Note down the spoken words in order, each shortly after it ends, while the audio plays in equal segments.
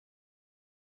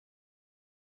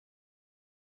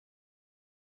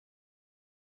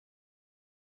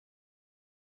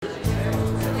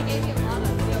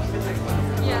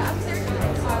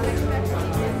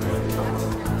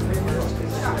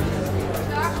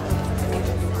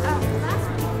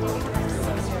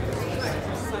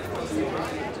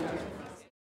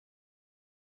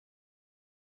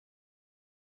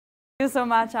Thank you so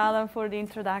much, Alan, for the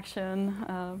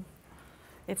introduction.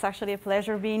 It's actually a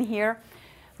pleasure being here.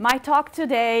 My talk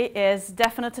today is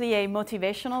definitely a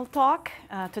motivational talk.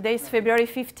 Today is February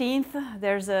 15th.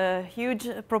 There's a huge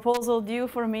proposal due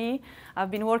for me.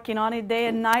 I've been working on it day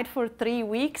and night for 3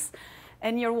 weeks.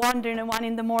 And you're wondering at 1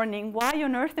 in the morning, why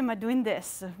on earth am I doing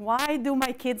this? Why do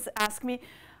my kids ask me,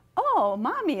 oh,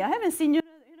 mommy, I haven't seen you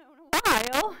in a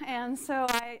while. And so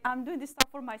I'm doing this stuff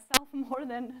for myself more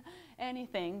than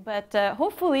anything. But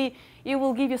hopefully it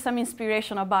will give you some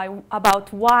inspiration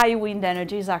about why wind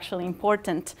energy is actually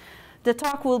important. The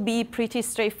talk will be pretty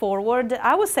straightforward.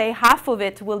 I would say half of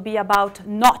it will be about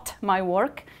not my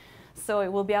work. So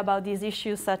it will be about these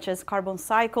issues such as carbon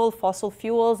cycle, fossil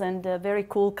fuels, and the very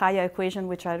cool Kaya equation,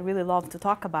 which I really love to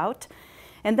talk about.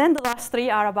 And then the last 3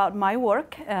 are about my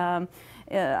work.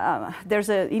 There's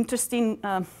an interesting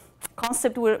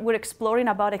concept we're exploring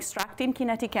about extracting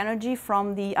kinetic energy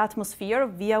from the atmosphere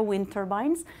via wind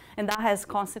turbines, and that has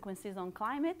consequences on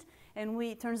climate. And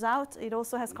it turns out it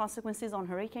also has consequences on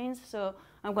hurricanes, so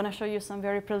I'm going to show you some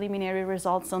very preliminary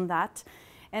results on that.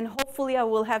 And hopefully I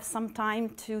will have some time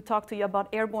to talk to you about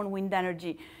airborne wind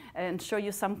energy and show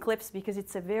you some clips, because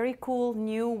it's a very cool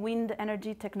new wind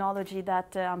energy technology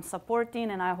that I'm supporting,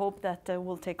 and I hope that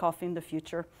will take off in the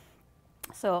future.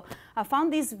 So I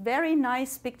found this very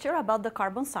nice picture about the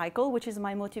carbon cycle, which is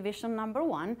my motivation number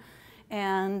 1.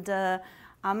 And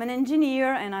I'm an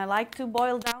engineer, and I like to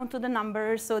boil down to the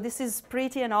numbers. So this is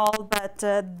pretty and all, but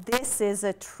this is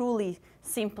a truly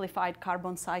simplified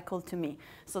carbon cycle to me.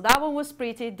 So that one was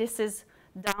pretty. This is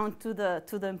down to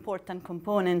the important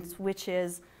components, which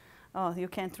is, oh, you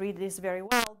can't read this very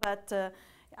well, but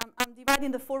I'm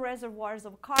dividing the 4 reservoirs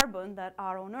of carbon that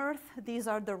are on Earth. These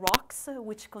are the rocks,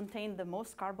 which contain the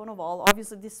most carbon of all.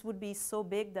 Obviously, this would be so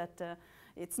big that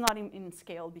it's not in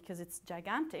scale because it's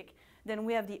gigantic. Then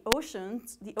we have the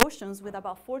oceans with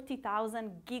about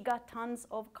 40,000 gigatons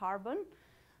of carbon.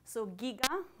 So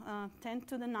giga, 10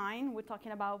 to the 9, we're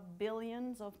talking about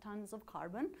billions of tons of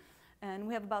carbon. And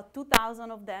we have about 2,000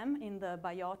 of them in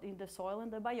the soil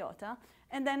and the biota.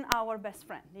 And then our best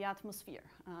friend, the atmosphere.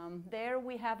 There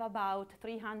we have about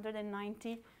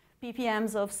 390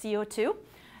 ppms of CO2.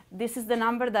 This is the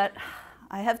number that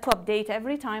I have to update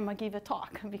every time I give a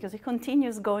talk, because it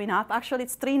continues going up. Actually,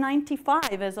 it's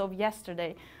 395 as of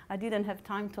yesterday. I didn't have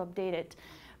time to update it.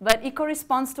 But it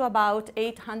corresponds to about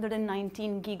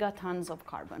 819 gigatons of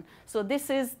carbon. So this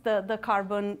is the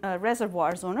carbon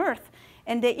reservoirs on Earth.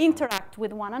 And they interact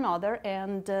with one another,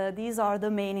 and these are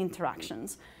the main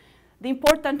interactions. The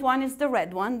important one is the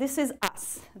red one. This is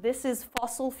us. This is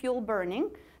fossil fuel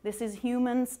burning. This is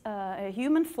human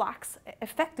flux.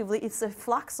 Effectively, it's a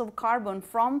flux of carbon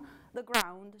from the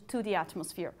ground to the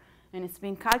atmosphere. And it's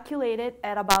been calculated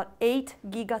at about 8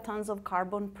 gigatons of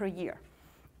carbon per year.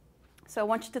 So I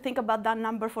want you to think about that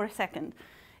number for a second.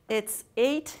 It's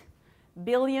 8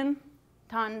 billion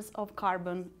tons of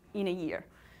carbon in a year.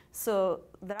 So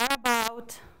there are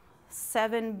about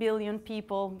 7 billion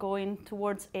people going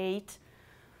towards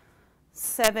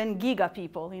 7 giga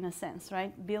people in a sense,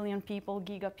 right? Billion people,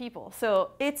 giga people.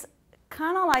 So it's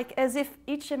kind of like as if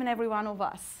each and every one of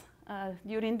us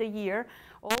during the year,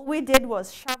 all we did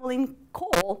was shoveling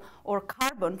coal or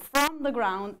carbon from the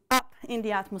ground up in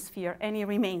the atmosphere, and it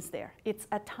remains there. It's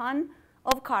a ton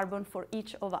of carbon for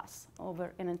each of us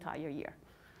over an entire year.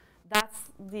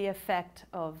 That's the effect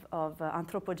of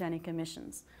anthropogenic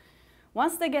emissions.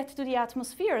 Once they get to the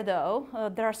atmosphere, though,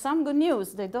 there are some good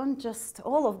news. They don't just,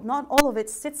 not all of it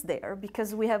sits there,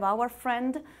 because we have our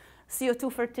friend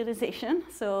CO2 fertilization.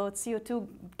 So CO2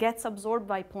 gets absorbed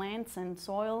by plants and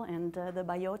soil and the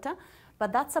biota,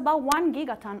 but that's about 1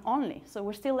 gigaton only. So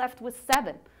we're still left with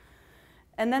 7.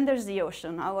 And then there's the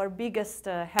ocean, our biggest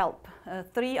help.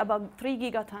 About 3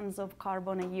 gigatons of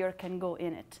carbon a year can go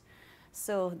in it.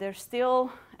 So there's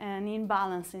still an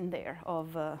imbalance in there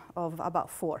of about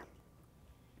 4.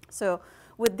 So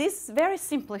with this very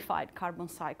simplified carbon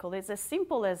cycle, it's as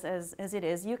simple as it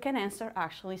is, you can answer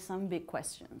actually some big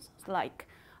questions. Like,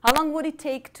 how long would it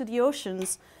take to the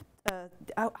oceans,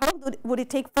 how long would it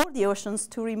take for the oceans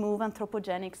to remove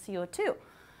anthropogenic CO2?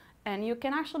 And you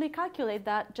can actually calculate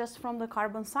that just from the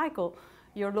carbon cycle.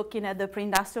 You're looking at the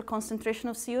pre-industrial concentration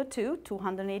of CO2,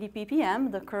 280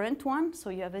 ppm, the current one, so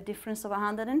you have a difference of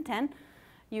 110.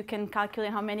 You can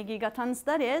calculate how many gigatons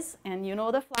that is, and you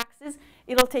know the fluxes.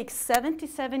 It'll take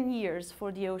 77 years for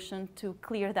the ocean to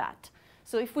clear that.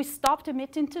 So if we stopped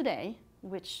emitting today,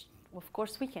 which of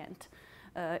course we can't,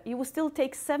 it would still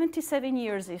take 77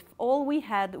 years if all we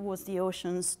had was the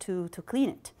oceans to clean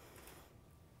it.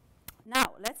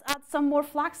 Now, let's add some more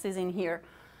fluxes in here.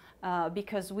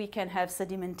 because we can have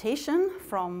sedimentation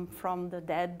from the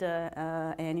dead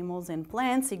animals and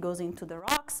plants. It goes into the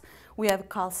rocks. We have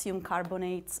calcium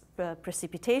carbonates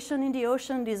precipitation in the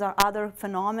ocean. These are other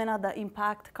phenomena that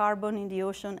impact carbon in the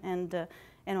ocean and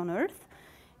on Earth.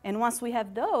 And once we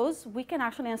have those, we can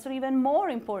actually answer even more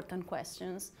important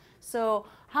questions. So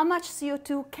how much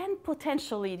CO2 can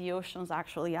potentially the oceans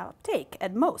actually uptake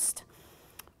at most?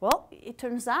 Well, it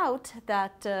turns out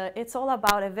that it's all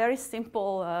about a very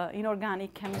simple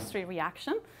inorganic chemistry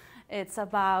reaction. It's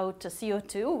about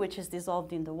CO2, which is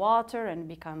dissolved in the water and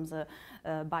becomes a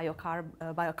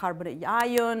biocarbonate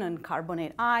ion and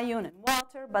carbonate ion and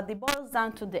water. But it boils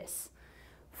down to this.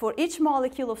 For each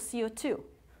molecule of CO2,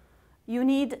 you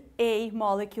need a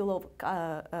molecule of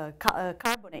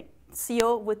carbonate,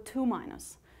 CO with 2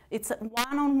 minus. It's a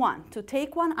 1-on-1. To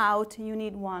take one out, you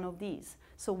need one of these.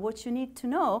 So what you need to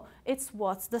know is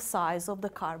what's the size of the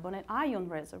carbonate ion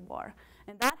reservoir.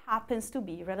 And that happens to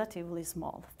be relatively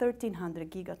small,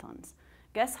 1,300 gigatons.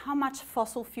 Guess how much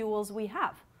fossil fuels we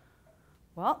have?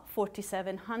 Well,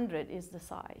 4,700 is the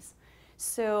size.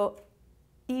 So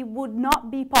it would not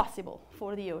be possible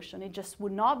for the ocean. It just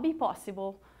would not be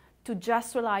possible to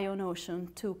just rely on ocean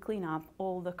to clean up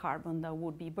all the carbon that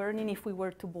would be burning if we were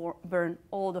to burn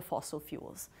all the fossil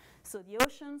fuels. So the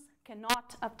oceans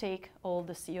cannot uptake all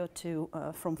the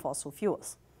CO2 from fossil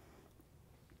fuels.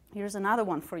 Here's another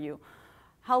one for you.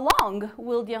 How long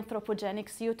will the anthropogenic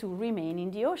CO2 remain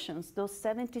in the oceans? Those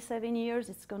 77 years,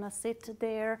 it's going to sit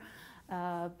there,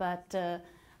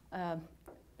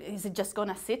 is it just going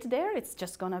to sit there? It's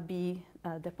just going to be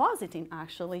depositing,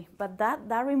 actually. But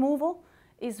that removal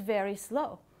is very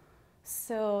slow.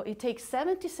 So it takes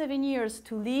 77 years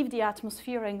to leave the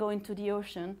atmosphere and go into the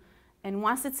ocean. And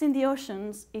once it's in the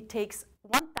oceans, it takes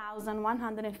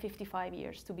 1,155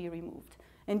 years to be removed.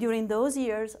 And during those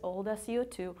years, all the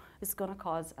CO2 is going to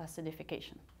cause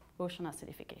acidification, ocean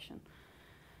acidification.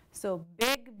 So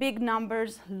big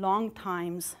numbers, long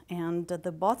times. And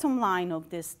the bottom line of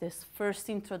this first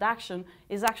introduction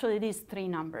is actually these 3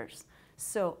 numbers.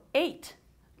 So 8,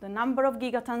 the number of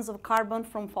gigatons of carbon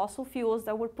from fossil fuels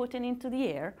that we're putting into the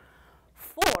air.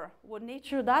 4, what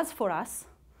nature does for us.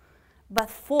 But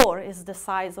 4 is the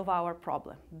size of our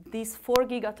problem. These 4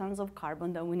 gigatons of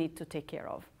carbon that we need to take care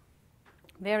of.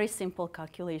 Very simple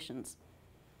calculations.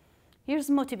 Here's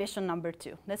motivation number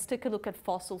 2. Let's take a look at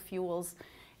fossil fuels.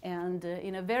 And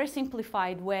in a very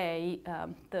simplified way,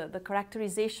 the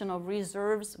characterization of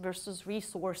reserves versus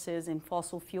resources in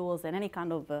fossil fuels and any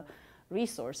kind of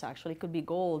resource, actually, could be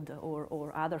gold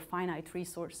or other finite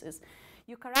resources.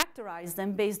 You characterize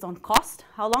them based on cost.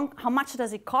 How much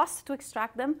does it cost to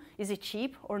extract them? Is it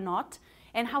cheap or not?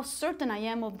 And how certain I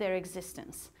am of their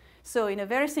existence. So in a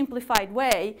very simplified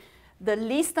way, the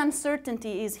least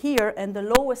uncertainty is here and the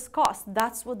lowest cost,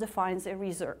 that's what defines a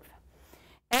reserve.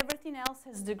 Everything else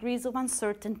has degrees of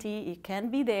uncertainty. It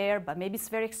can be there, but maybe it's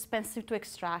very expensive to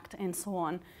extract and so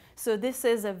on. So this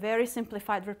is a very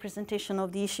simplified representation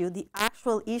of the issue. The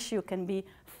actual issue can be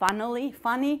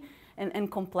funny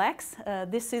and complex.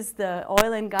 This is the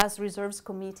Oil and Gas Reserves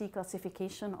Committee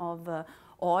classification of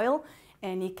oil,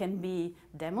 and it can be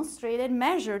demonstrated,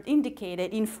 measured,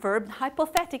 indicated, inferred,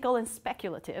 hypothetical, and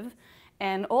speculative.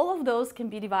 And all of those can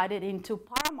be divided into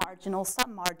paramarginal,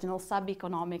 submarginal,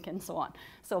 subeconomic, and so on.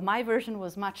 So my version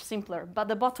was much simpler. But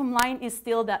the bottom line is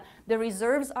still that the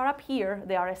reserves are up here.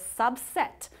 They are a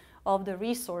subset of the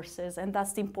resources, and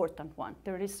that's the important one.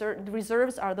 The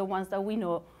reserves are the ones that we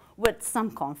know with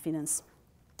some confidence.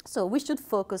 So we should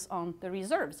focus on the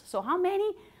reserves. So how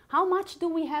much do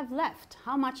we have left?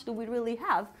 How much do we really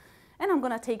have? And I'm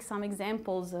going to take some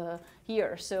examples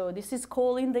here. So this is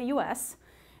coal in the US.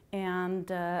 And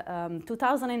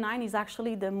 2009 is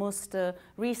actually the most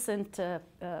recent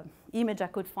image I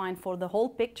could find for the whole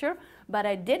picture. But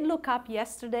I did look up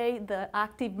yesterday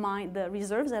the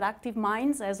reserves at active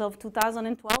mines as of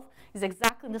 2012 is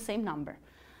exactly the same number.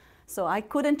 So I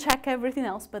couldn't check everything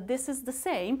else, but this is the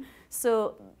same.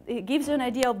 So it gives you an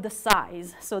idea of the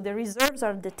size. So the reserves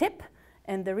are the tip,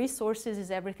 and the resources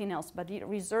is everything else. But the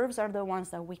reserves are the ones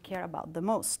that we care about the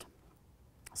most.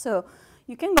 So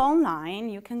you can go online.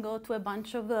 You can go to a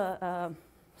bunch of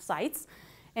sites.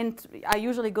 And I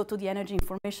usually go to the Energy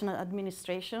Information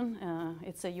Administration.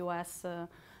 It's a US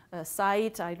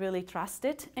site. I really trust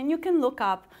it. And you can look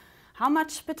up how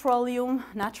much petroleum,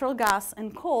 natural gas,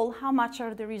 and coal, how much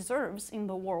are the reserves in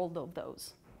the world of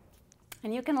those.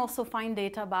 And you can also find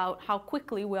data about how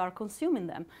quickly we are consuming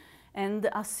them. And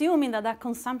assuming that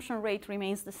consumption rate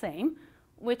remains the same,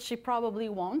 which it probably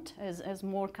won't, as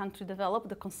more countries develop,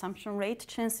 the consumption rate,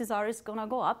 chances are, is going to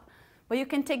go up. But you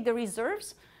can take the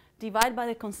reserves divide by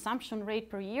the consumption rate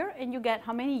per year, and you get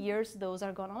how many years those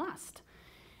are going to last.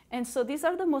 And so these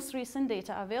are the most recent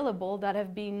data available that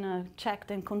have been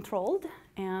checked and controlled.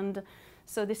 And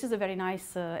so this is a very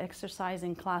nice exercise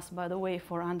in class, by the way,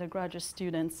 for undergraduate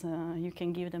students. You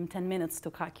can give them 10 minutes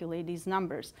to calculate these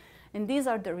numbers. And these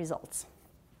are the results.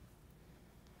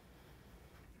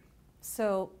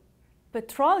 So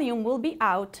petroleum will be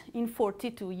out in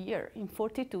 42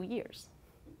 years.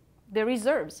 The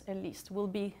reserves, at least, will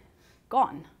be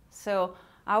gone. So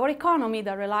our economy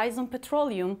that relies on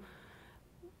petroleum,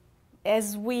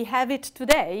 as we have it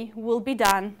today, will be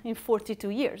done in 42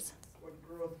 years. What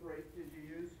growth rate did you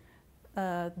use?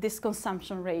 This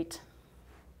consumption rate.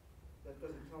 That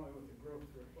doesn't tell me what the growth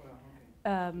rate.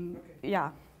 Wow, okay. Okay.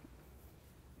 Yeah.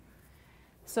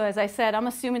 So as I said, I'm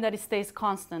assuming that it stays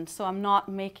constant, so I'm not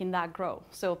making that grow.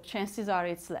 So chances are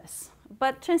it's less.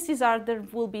 But chances are there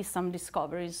will be some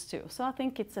discoveries too. So I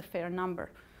think it's a fair number.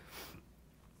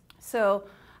 So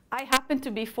I happen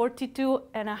to be 42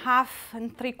 and a half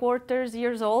and 3/4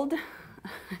 years old.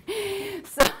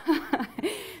 So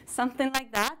something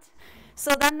like that.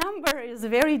 So that number is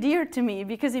very dear to me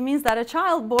because it means that a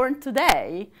child born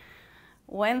today,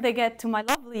 when they get to my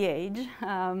lovely age,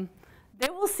 they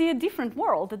will see a different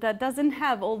world that doesn't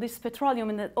have all this petroleum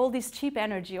and all this cheap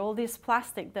energy, all this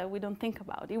plastic that we don't think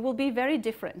about. It will be very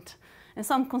different. And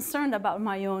so I'm concerned about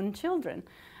my own children.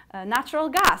 Natural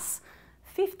gas,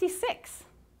 56.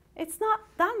 It's not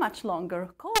that much longer.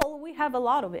 Coal, we have a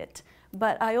lot of it.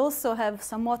 But I also have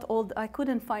somewhat old, I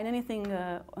couldn't find anything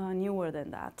newer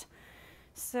than that.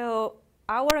 So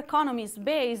our economy is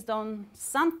based on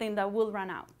something that will run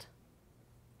out.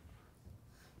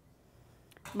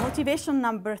 Motivation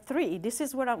number 3, this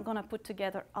is where I'm going to put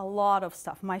together a lot of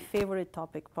stuff, my favorite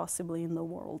topic possibly in the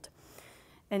world.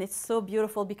 And it's so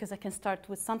beautiful because I can start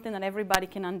with something that everybody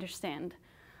can understand.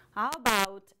 How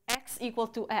about X equal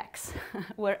to X,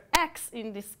 where X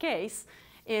in this case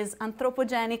is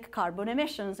anthropogenic carbon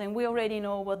emissions, and we already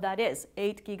know what that is,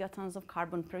 8 gigatons of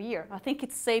carbon per year. I think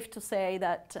it's safe to say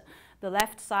that the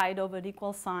left side of an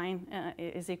equal sign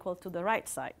is equal to the right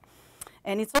side.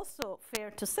 And it's also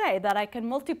fair to say that I can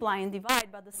multiply and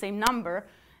divide by the same number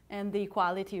and the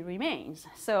equality remains.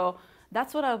 So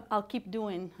that's what I'll keep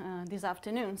doing this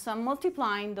afternoon. So I'm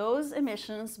multiplying those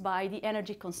emissions by the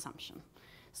energy consumption.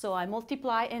 So I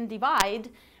multiply and divide,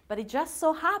 but it just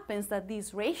so happens that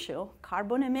this ratio,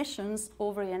 carbon emissions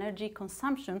over energy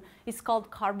consumption, is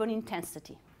called carbon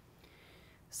intensity.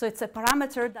 So it's a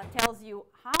parameter that tells you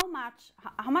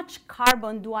how much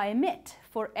carbon do I emit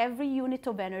for every unit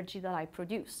of energy that I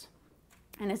produce.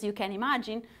 And as you can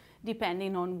imagine,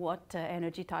 depending on what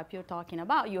energy type you're talking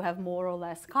about, you have more or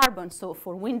less carbon. So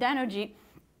for wind energy,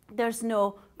 there's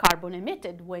no carbon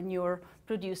emitted when you're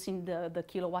producing the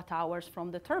kilowatt hours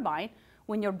from the turbine.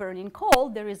 When you're burning coal,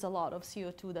 there is a lot of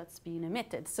CO2 that's being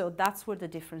emitted. So that's where the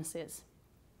difference is.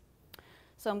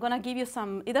 So I'm going to give you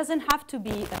some, it doesn't have to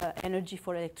be energy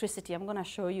for electricity. I'm going to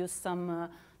show you some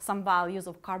values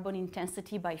of carbon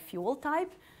intensity by fuel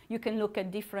type. You can look at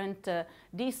different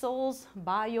diesels,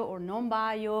 bio or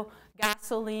non-bio,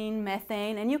 gasoline,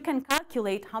 methane, and you can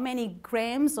calculate how many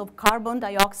grams of carbon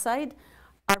dioxide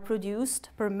are produced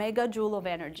per megajoule of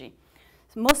energy.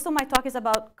 So most of my talk is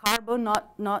about carbon,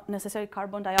 not necessarily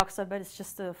carbon dioxide, but it's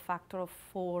just a factor of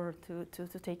 4 to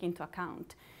take into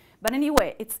account. But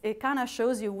anyway, it kind of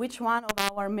shows you which one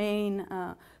of our main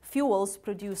fuels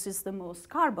produces the most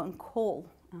carbon, coal,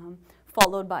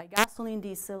 followed by gasoline,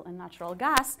 diesel, and natural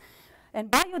gas. And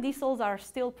biodiesels are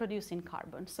still producing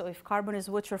carbon. So if carbon is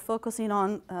what you're focusing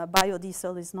on,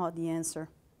 biodiesel is not the answer.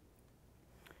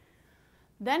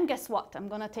 Then guess what? I'm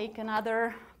going to take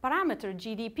another parameter,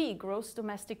 GDP, gross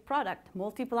domestic product,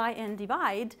 multiply and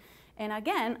divide. And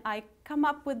again, I come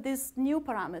up with this new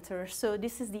parameter. So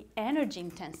this is the energy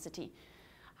intensity.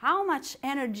 How much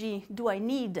energy do I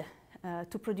need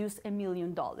to produce $1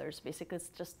 million? Basically, it's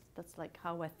just, that's like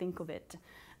how I think of it.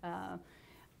 I'm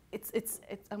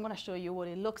going to show you what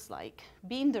it looks like.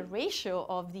 Being the ratio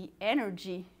of the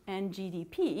energy and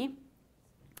GDP,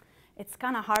 it's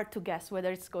kind of hard to guess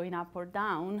whether it's going up or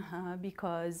down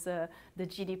because the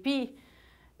GDP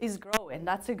is growing.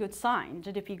 That's a good sign.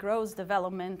 GDP grows,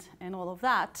 development, and all of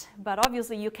that. But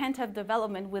obviously, you can't have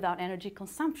development without energy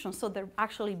consumption. So they're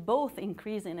actually both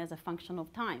increasing as a function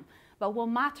of time. But what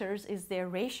matters is their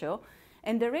ratio.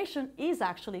 And the ratio is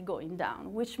actually going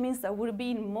down, which means that we're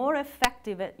being more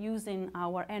effective at using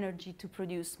our energy to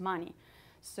produce money.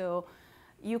 So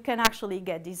you can actually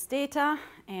get this data,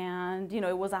 and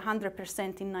it was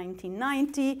 100% in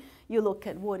 1990. You look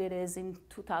at what it is in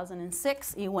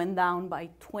 2006, it went down by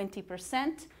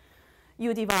 20%.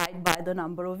 You divide by the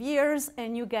number of years,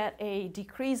 and you get a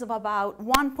decrease of about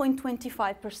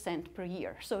 1.25% per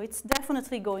year. So it's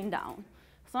definitely going down.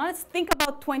 So let's think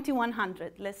about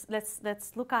 2100. Let's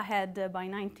look ahead by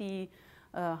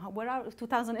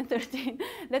 2013.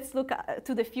 Let's look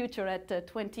to the future at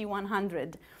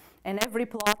 2100. And every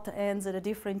plot ends at a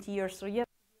different year, so you have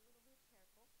to be a little bit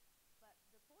careful. But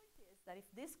the point is that if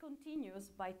this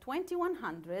continues by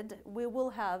 2100, we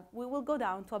will go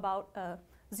down to about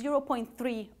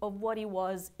 0.3 of what it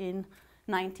was in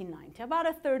 1990, about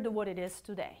a third of what it is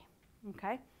today.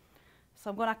 Okay? So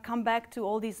I'm going to come back to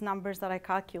all these numbers that I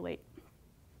calculate.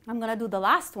 I'm going to do the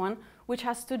last one, which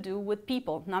has to do with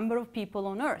people, number of people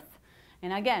on Earth.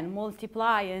 And again,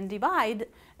 multiply and divide,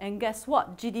 and guess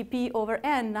what? GDP over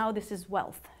N, now this is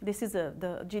wealth. This is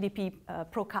the GDP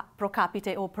pro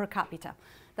capita or per capita.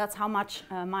 That's how much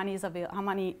money is available,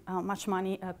 how much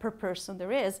money per person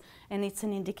there is, and it's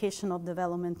an indication of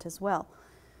development as well.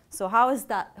 So how is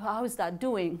that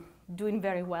doing? Doing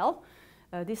very well.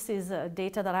 This is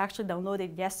data that I actually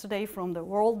downloaded yesterday from the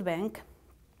World Bank,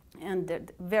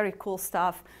 and very cool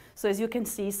stuff. So as you can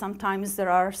see, sometimes there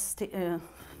are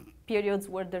periods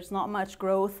where there's not much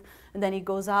growth, and then it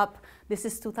goes up. This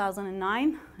is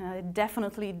 2009. It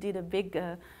definitely did a big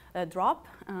drop,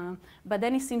 but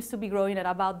then it seems to be growing at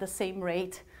about the same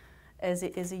rate as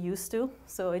it used to.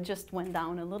 So it just went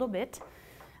down a little bit.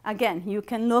 Again, you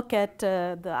can look at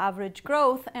the average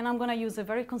growth, and I'm going to use a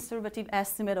very conservative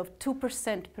estimate of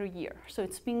 2% per year. So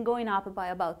it's been going up by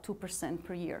about 2%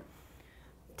 per year.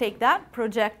 Take that,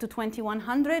 project to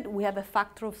 2100, we have a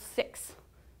factor of 6.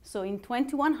 So in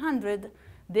 2100,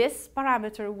 this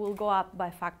parameter will go up by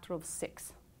a factor of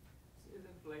 6. Is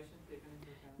inflation taken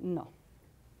into account? No.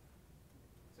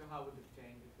 So how would it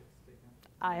change if it's taken?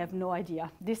 I have no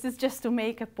idea. This is just to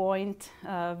make a point,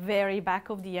 very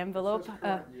back of the envelope.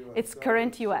 It's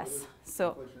current US. So,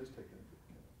 inflation is taken into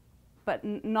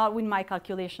account. but not with my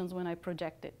calculations when I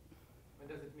project it. And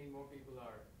does it mean more people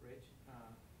are rich?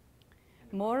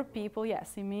 More people,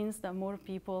 yes, it means that more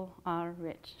people are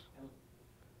rich.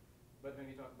 But when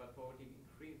we talk about poverty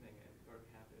increasing per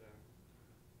capita,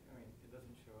 I mean, it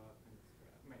doesn't show up in this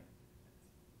graph. I mean,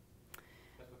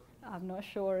 that's what I'm not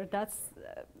sure. That's,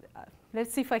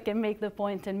 let's see if I can make the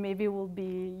point, and maybe will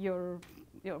be your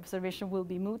observation will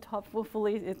be moot.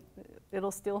 Hopefully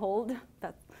it'll still hold.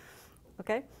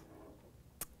 Okay?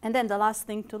 And then the last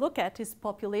thing to look at is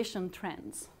population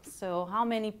trends. So how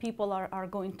many people are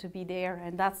going to be there,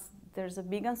 and there's a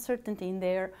big uncertainty in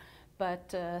there.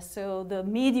 But so the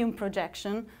medium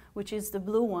projection, which is the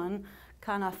blue one,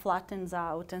 kind of flattens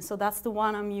out. And so that's the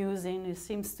one I'm using. It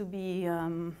seems to be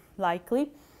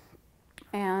likely.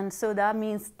 And so that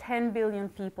means 10 billion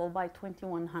people by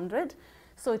 2100.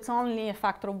 So it's only a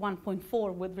factor of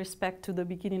 1.4 with respect to the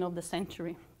beginning of the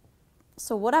century.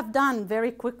 So what I've done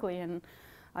very quickly, and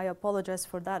I apologize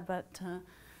for that, but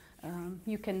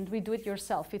you can redo it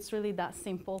yourself. It's really that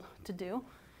simple to do.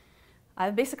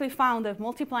 I've basically found a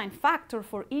multiplying factor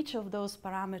for each of those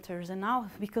parameters, and now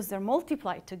because they're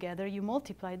multiplied together, you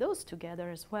multiply those together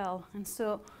as well. And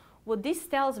so what this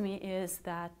tells me is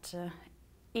that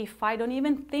if I don't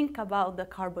even think about the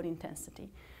carbon intensity,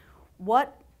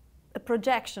 what a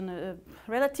projection, a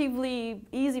relatively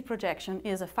easy projection,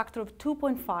 is a factor of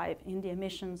 2.5 in the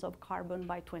emissions of carbon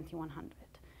by 2100.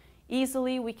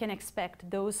 Easily we can expect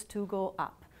those to go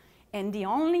up. And the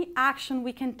only action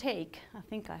we can take, I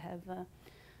think I have,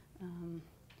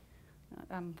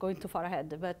 I'm going too far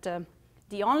ahead, but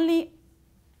the only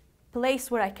place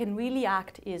where I can really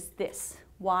act is this.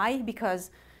 Why?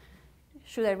 Because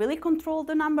should I really control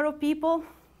the number of people?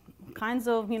 Kinds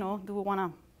of, do we want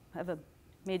to have a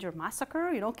major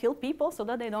massacre, kill people so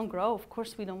that they don't grow? Of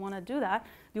course we don't want to do that. Do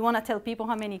you want to tell people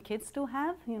how many kids to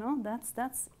have? That's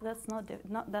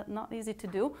not easy to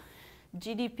do.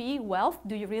 GDP, wealth,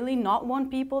 do you really not want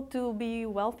people to be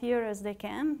wealthier as they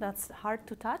can? That's hard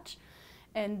to touch.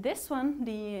 And this one,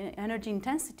 the energy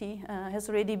intensity, has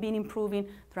already been improving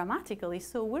dramatically.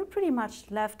 So we're pretty much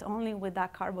left only with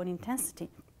that carbon intensity.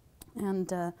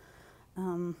 And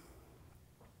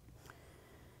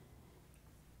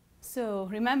so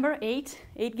remember 8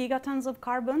 gigatons of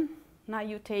carbon. Now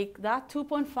you take that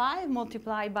 2.5,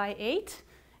 multiply by 8,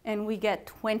 and we get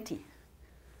 20.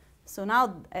 So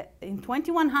now in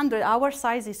 2100, our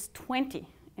size is 20,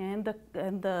 and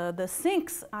the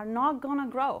sinks are not going to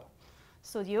grow.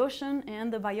 So the ocean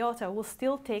and the biota will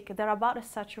still they're about a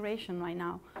saturation right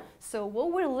now. So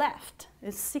what we're left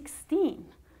is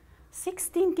 16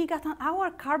 gigatons.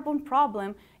 Our carbon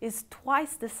problem is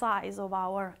twice the size of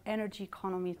our energy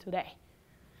economy today.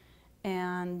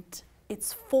 And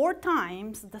it's 4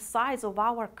 times the size of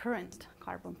our current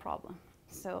carbon problem.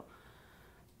 So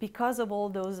because of all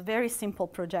those very simple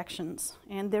projections,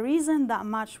 and there isn't that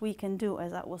much we can do,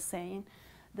 as I was saying,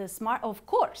 of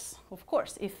course,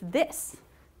 if this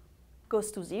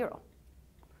goes to zero,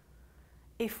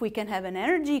 if we can have an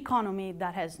energy economy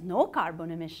that has no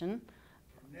carbon emission,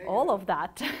 all of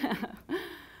that,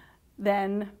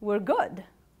 then we're good,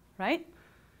 right?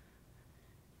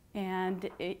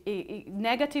 And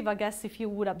negative, I guess, if you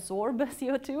would absorb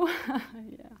CO2,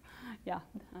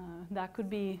 that could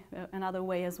be another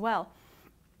way as well.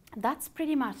 That's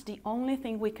pretty much the only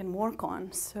thing we can work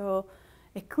on. So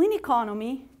a clean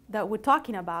economy that we're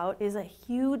talking about is a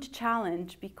huge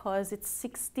challenge because it's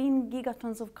 16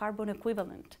 gigatons of carbon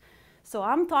equivalent. So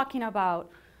I'm talking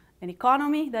about an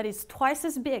economy that is twice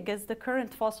as big as the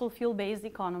current fossil fuel-based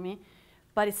economy,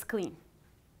 but it's clean.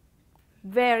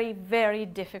 Very, very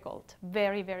difficult,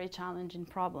 very, very challenging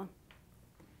problem.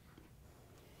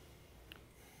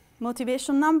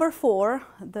 Motivation number 4,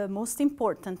 the most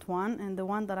important one, and the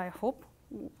one that I hope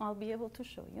I'll be able to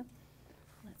show you.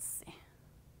 Let's see.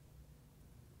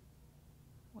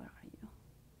 Where are you?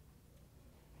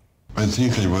 I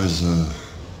think I was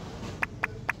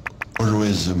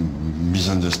always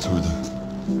misunderstood.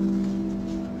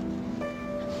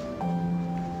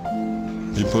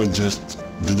 People just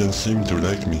didn't seem to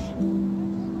like me.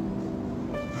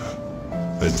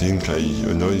 I think I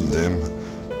annoyed them.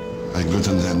 I got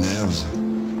on their nerves.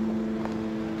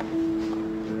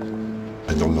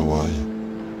 I don't know why.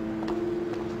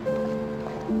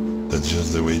 That's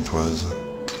just the way it was.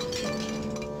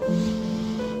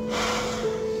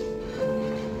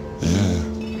 Yeah.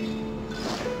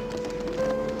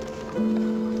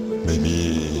 Maybe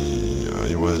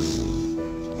I was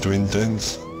too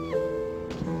intense.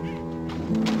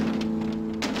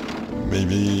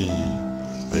 Maybe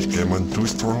I came on too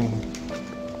strong.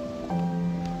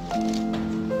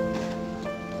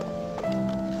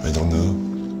 I don't know.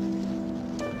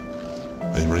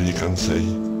 I really can't say.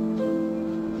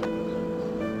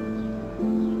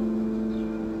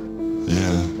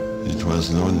 Yeah, it was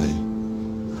lonely.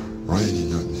 Really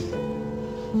lonely.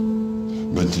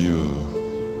 But you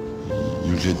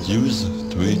get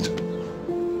used to it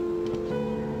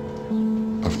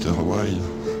after a while.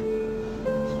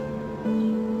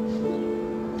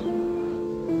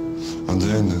 And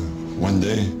then, one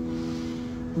day,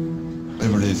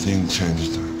 everything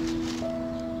changed.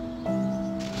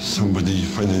 Somebody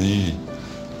finally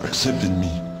accepted me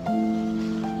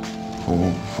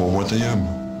for what I am.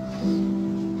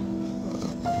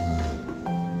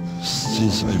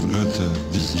 Since I've got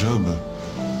this job,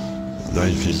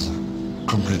 life is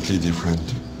completely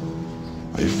different.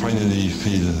 I finally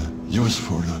feel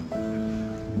useful,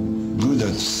 good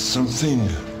at something.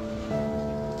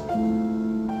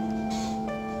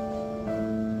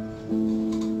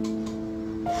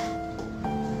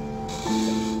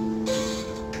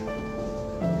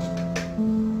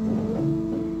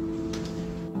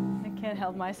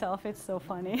 Myself, it's so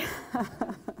funny. Now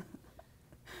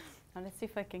let's see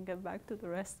if I can get back to the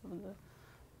rest of the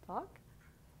talk.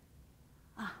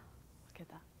 Look at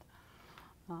that.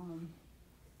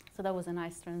 So that was a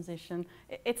nice transition.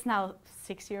 It's now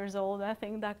 6 years old, I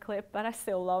think, that clip, but I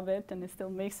still love it and it still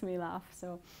makes me laugh.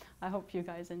 So I hope you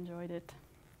guys enjoyed it.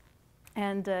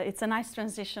 And it's a nice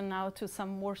transition now to some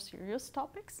more serious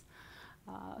topics.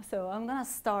 So I'm going to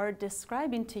start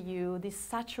describing to you this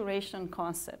saturation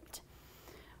concept,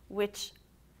 which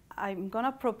I'm going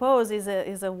to propose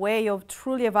is a way of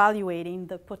truly evaluating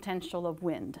the potential of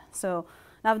wind. So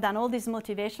now I've done all this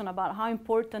motivation about how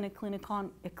important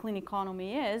a clean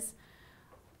economy is.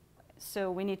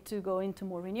 So we need to go into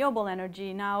more renewable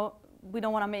energy. Now we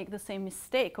don't want to make the same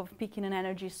mistake of picking an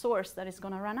energy source that is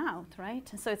going to run out,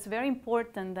 right? So it's very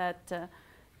important that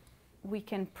we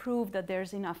can prove that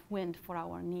there's enough wind for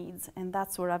our needs. And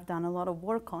that's where I've done a lot of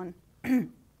work on.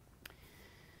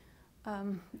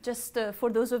 Just for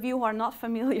those of you who are not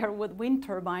familiar with wind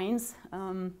turbines,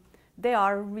 they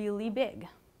are really big.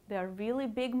 They are really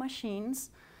big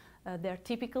machines. They're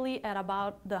typically at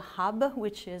about the hub,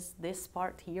 which is this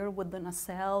part here with the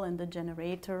nacelle and the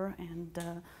generator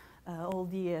and all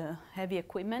the heavy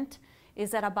equipment,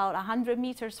 is at about 100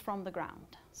 meters from the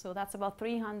ground. So that's about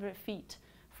 300 feet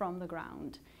from the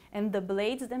ground. And the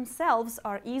blades themselves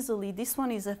are easily, this one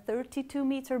is a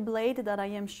 32-meter blade that I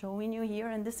am showing you here,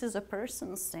 and this is a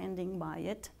person standing by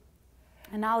it.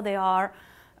 And now they are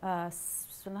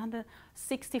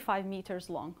 65 meters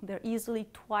long. They're easily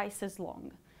twice as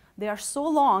long. They are so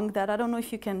long that I don't know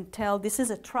if you can tell, this is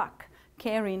a truck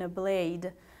carrying a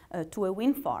blade to a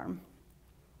wind farm.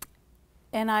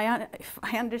 And if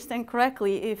I understand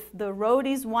correctly, if the road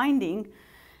is winding,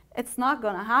 It's not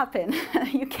going to happen.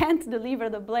 You can't deliver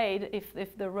the blade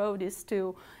if the road has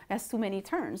too many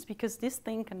turns, because this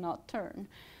thing cannot turn.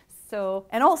 So,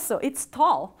 and also it's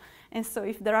tall. And so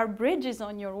if there are bridges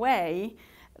on your way,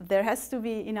 there has to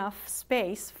be enough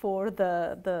space for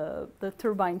the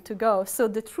turbine to go. So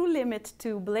the true limit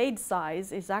to blade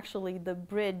size is actually the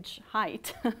bridge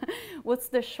height. What's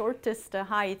the shortest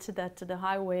height that the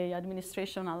highway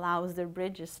administration allows their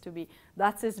bridges to be?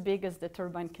 That's as big as the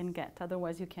turbine can get.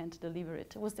 Otherwise, you can't deliver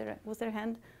it. Was there a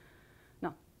hand?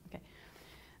 No. Okay.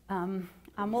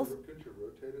 I'm also. Could you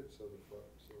rotate it so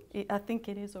I think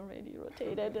it is already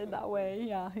rotated in that way.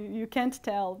 Yeah, you can't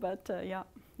tell, but yeah.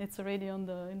 It's already in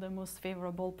the most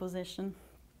favorable position.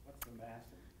 What's the mass?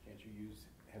 Can't you use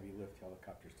heavy lift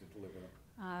helicopters to deliver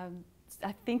them?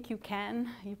 I think you can.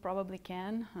 You probably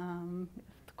can.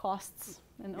 Costs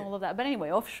and all of that. But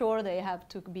anyway, offshore they have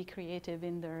to be creative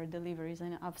in their deliveries.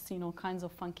 And I've seen all kinds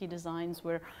of funky designs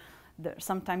where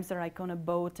sometimes they're like on a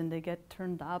boat and they get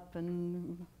turned up,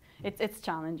 and it's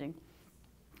challenging.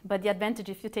 But the advantage,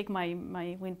 if you take my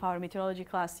wind power meteorology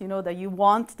class, you know that you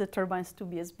want the turbines to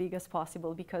be as big as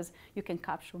possible, because you can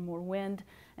capture more wind,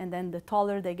 and then the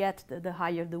taller they get, the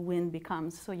higher the wind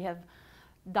becomes. So you have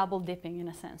double dipping in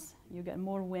a sense. You get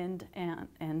more wind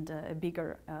and a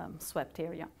bigger swept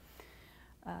area.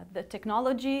 The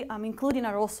technology I'm including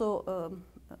are also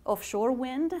offshore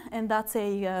wind, and that's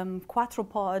a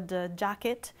quadrupod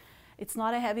jacket. It's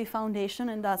not a heavy foundation,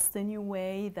 and that's the new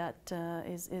way that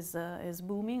is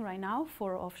booming right now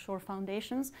for offshore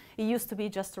foundations. It used to be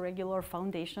just a regular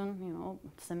foundation, you know,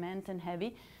 cement and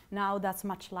heavy. Now that's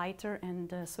much lighter,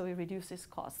 and so it reduces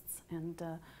costs, and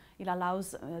it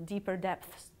allows deeper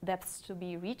depths to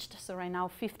be reached. So right now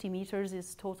 50 meters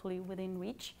is totally within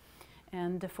reach,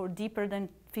 and for deeper than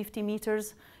 50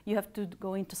 meters you have to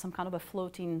go into some kind of a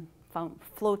floating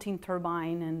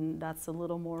turbine, and that's a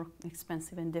little more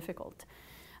expensive and difficult.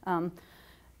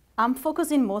 I'm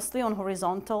focusing mostly on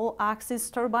horizontal axis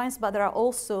turbines, but there are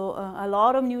also a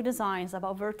lot of new designs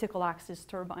about vertical axis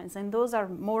turbines, and those are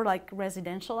more like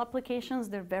residential applications.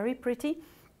 They're very pretty.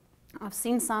 I've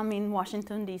seen some in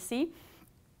Washington, D.C.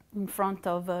 in front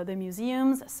of the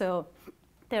museums. So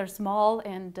they're small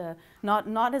and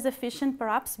not as efficient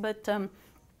perhaps, but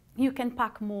you can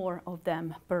pack more of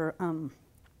them per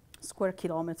square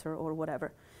kilometer or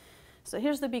whatever. So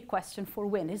here's the big question for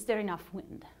wind. Is there enough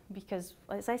wind? Because,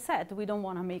 as I said, we don't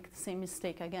want to make the same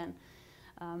mistake again.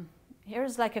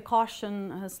 Here's like a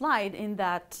caution slide in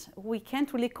that we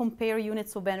can't really compare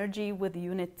units of energy with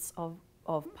units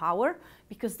of power,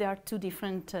 because they are two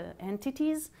different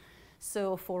entities.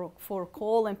 So for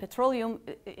coal and petroleum,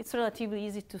 it's relatively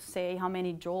easy to say how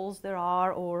many joules there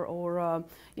are, or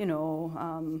you know,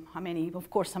 how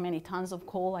many tons of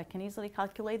coal. I can easily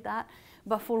calculate that.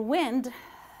 But for wind,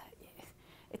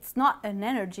 it's not an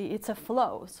energy, it's a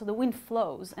flow. So the wind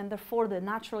flows, and therefore the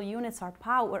natural units are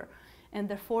power, and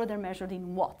therefore they're measured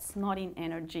in watts, not in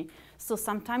energy. So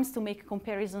sometimes, to make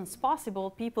comparisons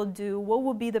possible, people do what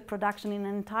would be the production in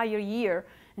an entire year,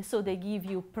 and so they give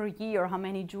you per year how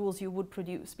many joules you would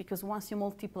produce, because once you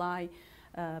multiply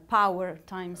power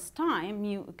times time,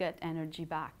 you get energy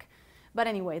back. But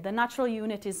anyway, the natural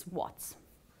unit is watts.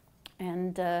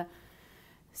 And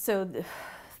so the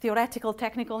theoretical,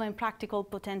 technical, and practical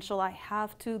potential, I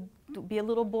have to be a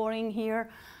little boring here.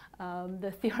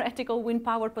 The theoretical wind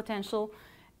power potential,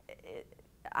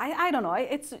 I don't know,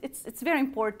 it's very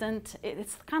important.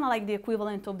 It's kind of like the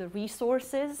equivalent of the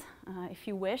resources, if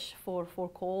you wish, for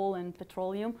coal and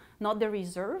petroleum, not the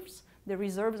reserves. The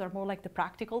reserves are more like the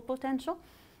practical potential.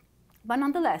 But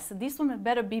nonetheless, this one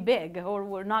better be big, or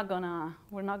we're not gonna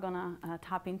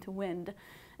tap into wind.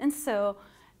 And so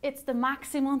it's the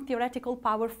maximum theoretical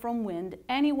power from wind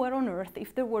anywhere on Earth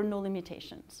if there were no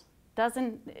limitations.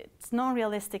 It's not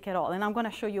realistic at all, and I'm going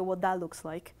to show you what that looks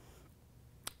like.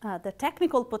 The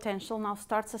technical potential now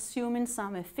starts assuming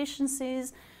some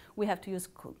efficiencies. We have to use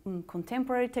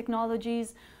contemporary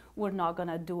technologies. We're not going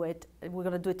to do it. We're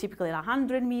going to do it typically at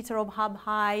 100 meters of hub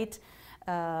height.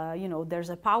 You know, there's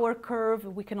a power curve.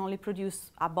 We can only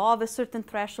produce above a certain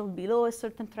threshold, below a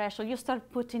certain threshold. You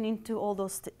start putting into all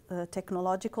those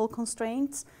technological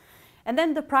constraints. And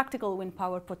then the practical wind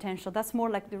power potential, that's more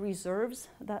like the reserves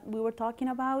that we were talking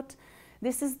about.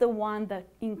 This is the one that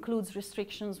includes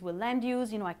restrictions with land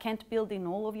use. You know, I can't build in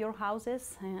all of your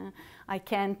houses. I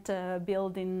can't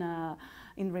build in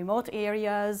remote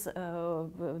areas,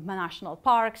 national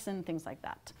parks, and things like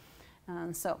that.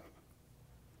 So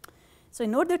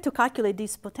in order to calculate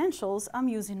these potentials, I'm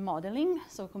using modeling.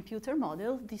 So computer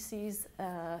model. This is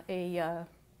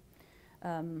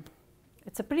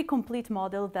It's a pretty complete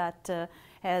model that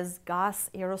has gas,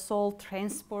 aerosol,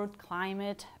 transport,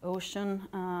 climate, ocean,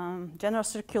 general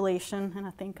circulation, and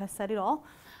I think I said it all.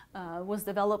 Was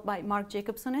developed by Mark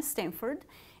Jacobson at Stanford,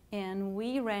 and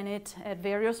we ran it at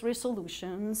various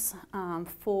resolutions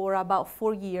for about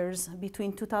 4 years,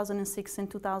 between 2006 and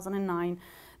 2009.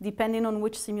 Depending on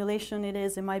which simulation it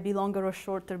is, it might be longer or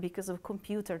shorter because of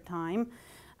computer time.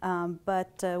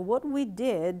 But what we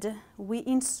did, we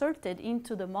inserted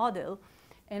into the model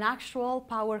an actual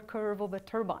power curve of a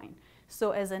turbine.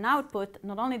 So as an output,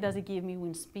 not only does it give me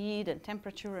wind speed and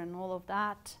temperature and all of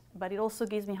that, but it also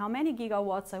gives me how many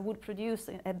gigawatts I would produce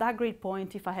at that grid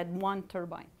point if I had one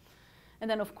turbine. And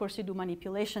then, of course, you do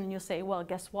manipulation and you say, well,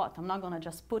 guess what? I'm not going to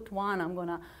just put one. I'm going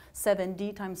to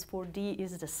 7D times 4D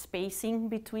is the spacing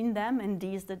between them, and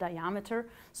D is the diameter.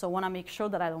 So I want to make sure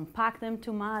that I don't pack them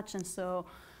too much.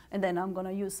 And then I'm going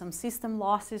to use some system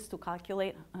losses to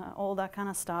calculate all that kind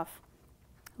of stuff.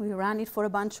 We ran it for a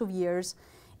bunch of years.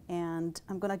 And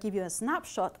I'm going to give you a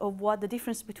snapshot of what the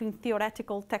difference between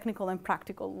theoretical, technical, and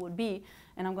practical would be.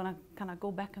 And I'm going to kind of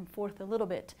go back and forth a little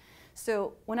bit.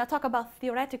 So when I talk about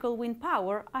theoretical wind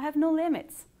power, I have no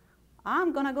limits.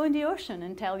 I'm going to go in the ocean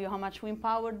and tell you how much wind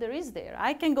power there is there.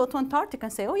 I can go to Antarctica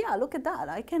and say, oh yeah, look at that.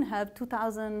 I can have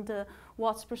 2,000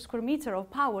 watts per square meter of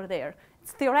power there.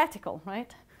 It's theoretical,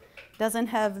 right? Doesn't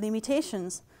have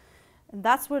limitations. And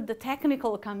that's where the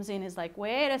technical comes in. Is like,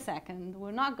 wait a second,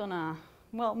 we're not going to,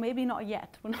 well, maybe not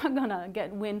yet. We're not going to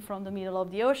get wind from the middle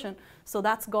of the ocean, so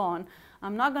that's gone.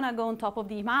 I'm not going to go on top of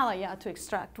the Himalaya to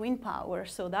extract wind power,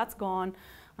 so that's gone.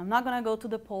 I'm not going to go to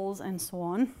the poles, and so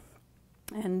on.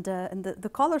 And the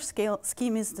color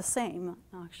scheme is the same,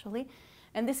 actually.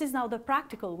 And this is now the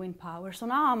practical wind power. So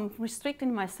now I'm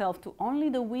restricting myself to only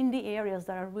the windy areas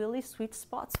that are really sweet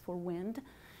spots for wind,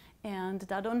 and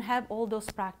that don't have all those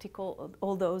practical,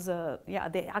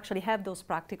 they actually have those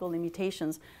practical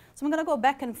limitations. So I'm going to go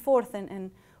back and forth, and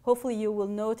hopefully you will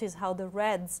notice how the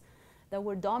reds that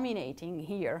were dominating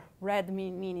here, red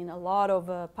meaning a lot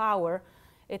of power,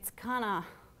 it's kind of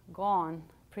gone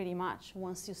pretty much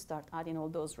once you start adding all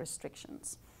those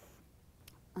restrictions.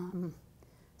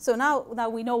 So now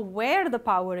that we know where the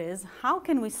power is, how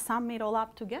can we sum it all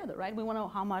up together, right? We want to know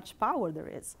how much power there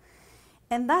is.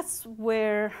 And that's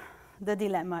where the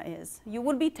dilemma is. You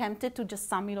would be tempted to just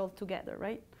sum it all together,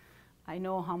 right? I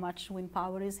know how much wind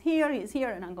power is here,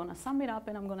 and I'm going to sum it up,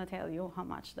 and I'm going to tell you how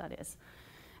much that is.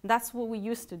 That's what we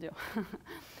used to do.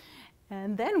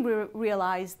 And then we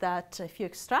realized that if you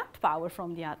extract power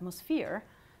from the atmosphere,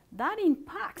 that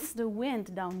impacts the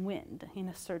wind downwind in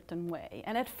a certain way.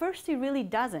 And at first it really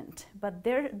doesn't, but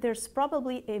there's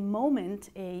probably a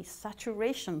moment, a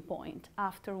saturation point,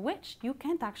 after which you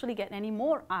can't actually get any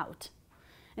more out.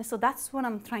 And so that's what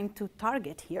I'm trying to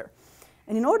target here.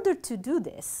 And in order to do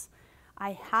this,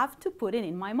 I have to put it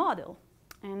in my model.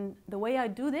 And the way I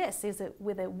do this is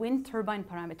with a wind turbine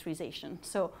parameterization.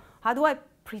 So how do I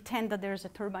pretend that there's a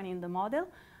turbine in the model?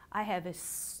 I have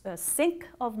a sink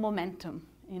of momentum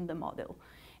in the model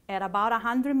at about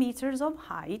 100 meters of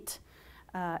height.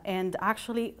 And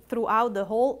actually, throughout the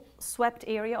whole swept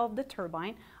area of the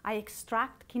turbine, I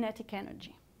extract kinetic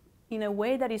energy in a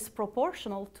way that is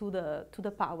proportional to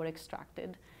the power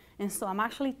extracted. And so I'm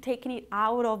actually taking it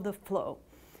out of the flow.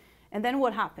 And then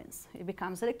what happens? It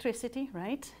becomes electricity,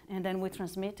 right? And then we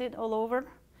transmit it all over,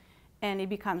 and it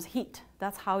becomes heat.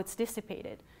 That's how it's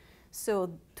dissipated.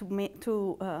 So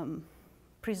to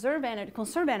preserve energy,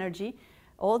 conserve energy,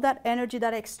 all that energy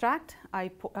that I extract, I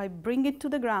bring it to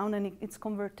the ground, and it's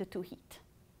converted to heat,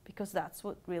 because that's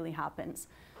what really happens.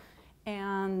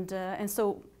 And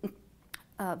so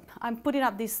I'm putting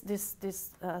up this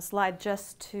slide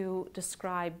just to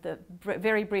describe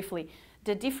very briefly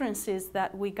the differences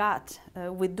that we got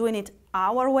with doing it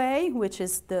our way, which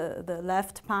is the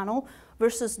left panel,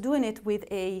 versus doing it with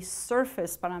a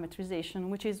surface parameterization,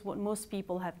 which is what most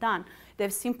people have done.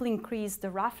 They've simply increased the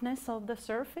roughness of the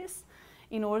surface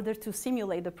in order to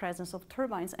simulate the presence of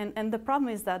turbines. And the problem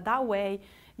is that way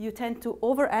you tend to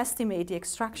overestimate the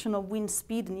extraction of wind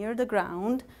speed near the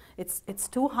ground. It's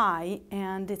too high,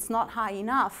 and it's not high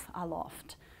enough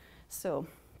aloft. So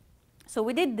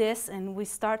we did this, and we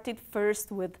started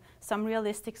first with some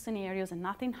realistic scenarios, and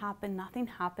nothing happened,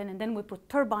 and then we put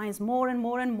turbines more and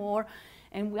more and more,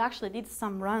 and we actually did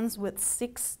some runs with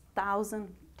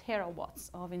 6,000 terawatts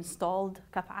of installed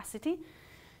capacity.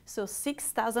 So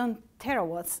 6,000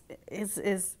 terawatts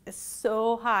is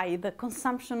so high. The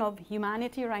consumption of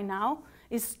humanity right now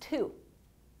is 2.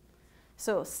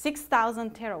 So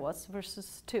 6,000 terawatts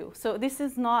versus 2. So this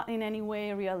is not in any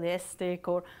way realistic,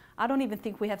 or I don't even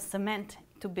think we have cement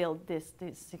to build these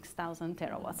 6,000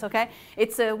 terawatts, okay?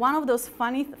 It's one of those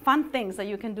fun things that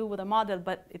you can do with a model,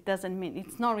 but it doesn't mean,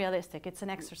 it's not realistic, it's an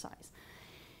exercise.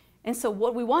 And so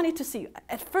what we wanted to see,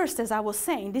 at first, as I was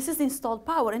saying, this is the installed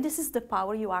power, and this is the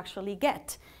power you actually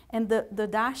get. And the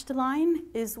dashed line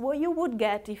is what you would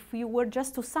get if you were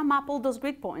just to sum up all those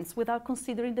grid points without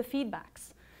considering the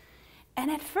feedbacks.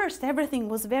 And at first, everything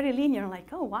was very linear, like,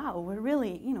 oh, wow, we're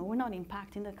really, we're not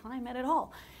impacting the climate at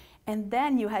all. And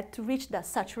then you had to reach that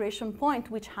saturation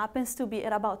point, which happens to be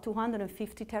at about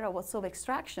 250 terawatts of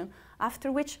extraction,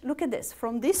 after which, look at this,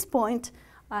 from this point,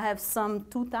 I have some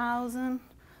 2,000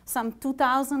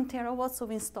 terawatts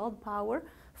of installed power.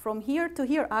 From here to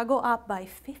here, I go up by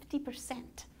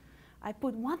 50%. I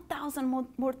put 1,000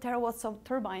 more terawatts of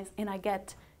turbines, and I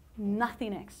get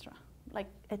nothing extra, like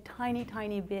a tiny,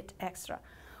 tiny bit extra.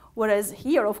 Whereas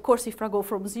here, of course, if I go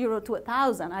from 0 to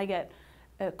 1,000, I get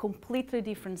a completely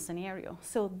different scenario.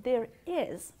 So there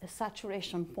is a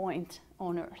saturation point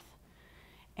on Earth.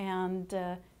 And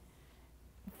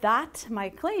that, my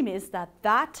claim is that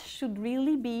that should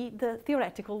really be the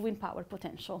theoretical wind power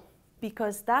potential,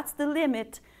 because that's the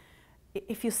limit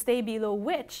if you stay below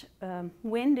which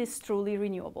wind is truly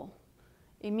renewable.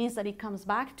 It means that it comes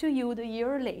back to you the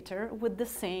year later with the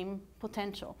same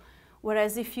potential.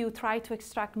 Whereas if you try to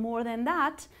extract more than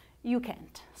that, you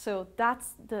can't. So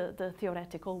that's the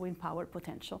theoretical wind power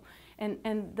potential.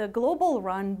 And the global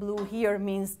run blue here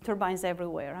means turbines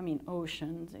everywhere. I mean,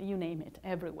 oceans, you name it,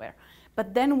 everywhere.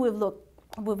 But then we've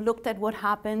looked at what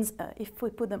happens if we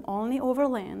put them only over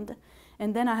land.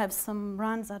 And then I have some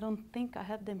runs, I don't think I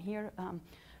have them here,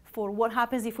 for what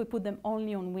happens if we put them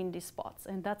only on windy spots.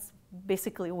 And that's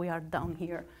basically we are down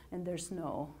here and there's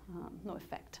no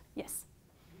effect. Yes?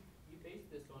 You based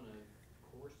this on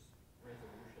a coarse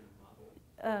resolution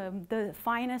model? The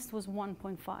finest was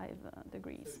 1.5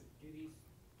 degrees. So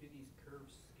do these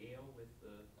curves scale with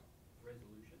the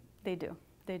resolution? They do.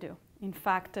 They do. In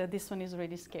fact, this one is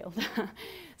already scaled.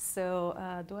 So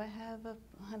do I have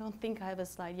I don't think I have a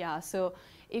slide. Yeah, so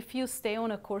if you stay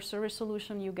on a coarser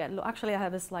resolution, you get, actually I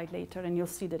have a slide later and you'll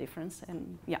see the difference.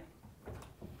 And yeah.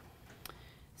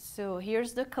 So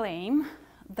here's the claim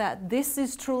that this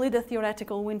is truly the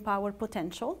theoretical wind power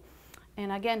potential.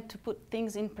 And again, to put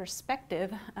things in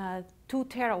perspective, 2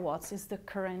 terawatts is the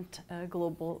current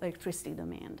global electricity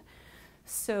demand.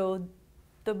 So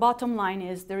the bottom line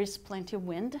is there is plenty of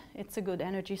wind. It's a good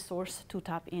energy source to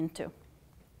tap into.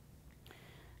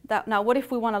 Now, what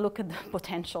if we want to look at the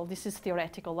potential? This is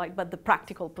theoretical, but the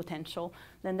practical potential.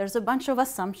 Then there's a bunch of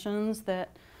assumptions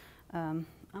that I'm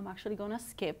actually going to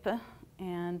skip,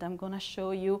 and I'm going to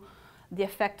show you the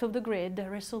effect of the grid, the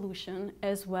resolution,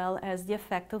 as well as the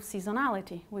effect of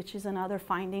seasonality, which is another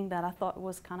finding that I thought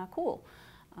was kind of cool.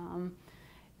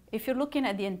 If you're looking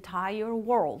at the entire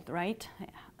world, right,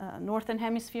 northern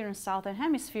hemisphere and southern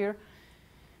hemisphere,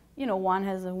 one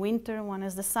has a winter, one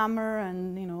has the summer,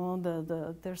 and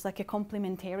there's like a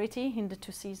complementarity in the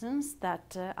 2 seasons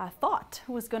that I thought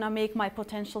was going to make my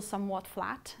potential somewhat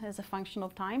flat as a function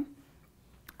of time.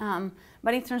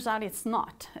 But it turns out it's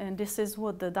not, and this is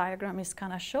what the diagram is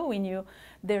kind of showing you.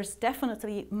 There's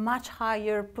definitely much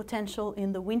higher potential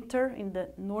in the winter, in the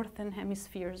northern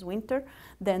hemisphere's winter,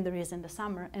 than there is in the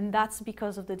summer, and that's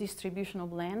because of the distribution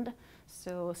of land.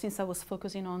 So since I was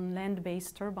focusing on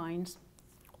land-based turbines,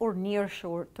 or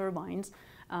near-shore turbines,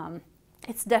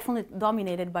 it's definitely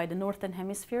dominated by the northern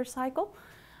hemisphere cycle.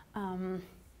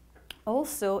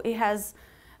 Also, it has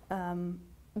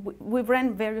we've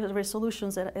ran various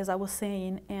resolutions, as I was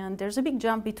saying, and there's a big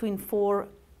jump between 4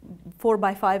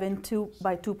 by 5 and 2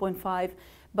 by 2.5.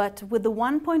 But with the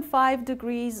 1.5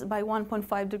 degrees by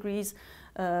 1.5 degrees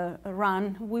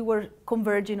run, we were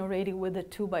converging already with the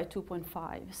 2 by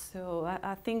 2.5. So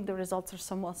I think the results are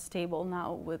somewhat stable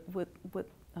now with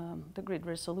the grid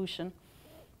resolution.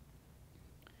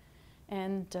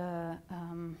 And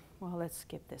well, let's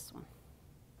skip this one.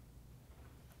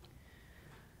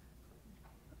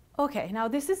 Okay, now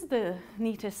this is the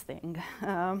neatest thing.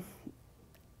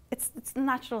 It's a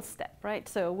natural step, right?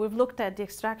 So we've looked at the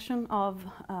extraction of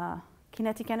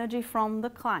kinetic energy from the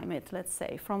climate, let's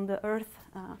say, from the Earth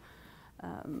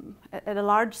at a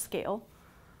large scale.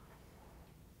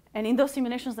 And in those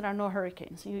simulations, there are no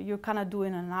hurricanes. You're kind of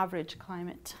doing an average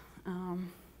climate.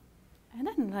 And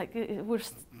then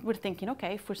we're thinking,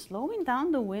 okay, if we're slowing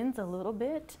down the winds a little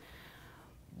bit,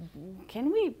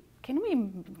 can we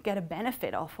get a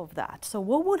benefit off of that? So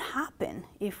what would happen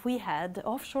if we had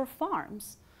offshore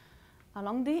farms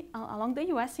along the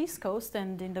US East Coast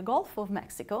and in the Gulf of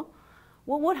Mexico,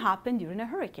 what would happen during a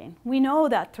hurricane? We know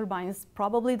that turbines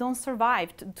probably don't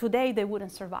survive. Today, they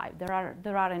wouldn't survive. There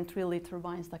aren't really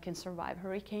turbines that can survive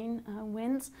hurricane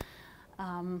winds.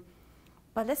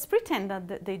 But let's pretend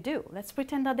that they do. Let's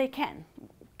pretend that they can.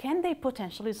 Can they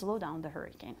potentially slow down the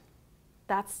hurricane?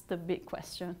 That's the big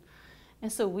question.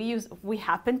 And so we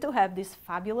happen to have this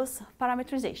fabulous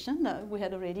parameterization that we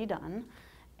had already done.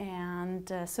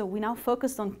 And so we now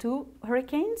focused on 2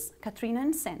 hurricanes, Katrina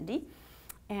and Sandy.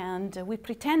 And we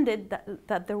pretended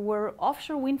that there were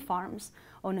offshore wind farms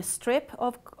on a strip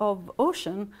of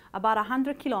ocean about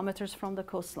 100 kilometers from the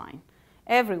coastline,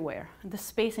 everywhere. The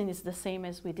spacing is the same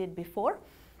as we did before.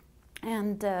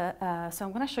 And so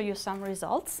I'm going to show you some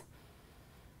results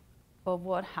of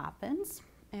what happens.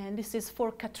 And this is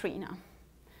for Katrina.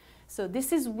 So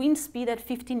this is wind speed at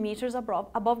 15 meters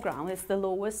above ground. It's the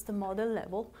lowest model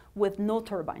level with no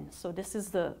turbines. So this is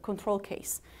the control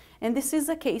case. And this is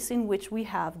a case in which we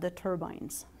have the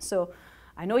turbines. So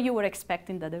I know you were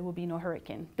expecting that there will be no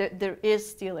hurricane. There is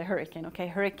still a hurricane, okay?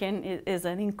 Hurricane is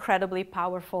an incredibly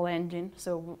powerful engine,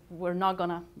 so we're not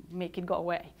gonna make it go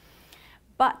away.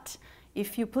 But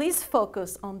if you please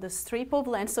focus on the strip of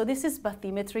land, so this is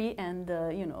bathymetry and,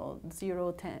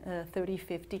 0, 10, 30,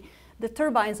 50. The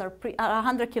turbines are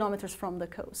 100 kilometers from the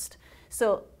coast.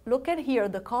 So look at here,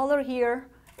 the color here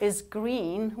is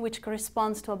green, which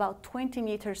corresponds to about 20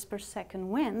 meters per second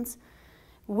winds.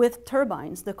 With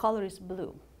turbines, the color is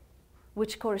blue,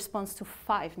 which corresponds to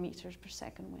 5 meters per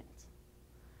second winds.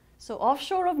 So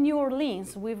offshore of New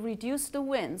Orleans, we've reduced the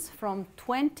winds from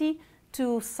 20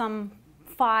 to some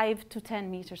 5 to 10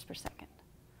 meters per second,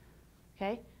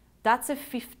 okay? That's a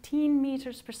 15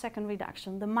 meters per second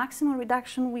reduction. The maximum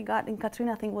reduction we got in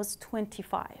Katrina, I think, was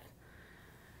 25.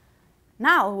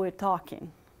 Now we're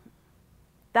talking.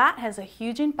 That has a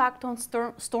huge impact on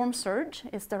storm surge.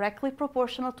 It's directly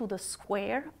proportional to the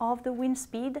square of the wind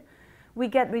speed. We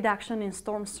get reduction in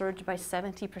storm surge by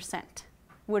 70%.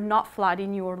 We're not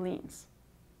flooding New Orleans.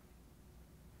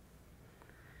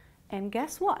 And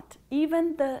guess what?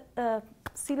 Even the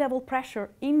sea level pressure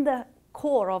in the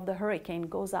core of the hurricane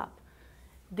goes up.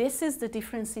 This is the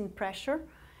difference in pressure,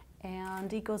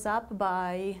 and it goes up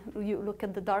by, you look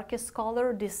at the darkest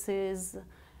color, this is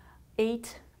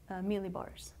 8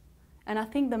 millibars. And I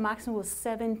think the maximum was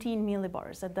 17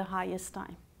 millibars at the highest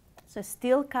time. So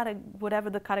still, whatever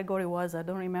the category was, I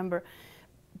don't remember.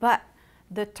 But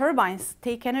the turbines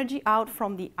take energy out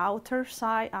from the outer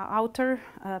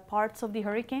parts of the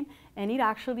hurricane, and it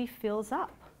actually fills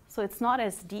up. So it's not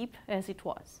as deep as it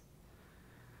was.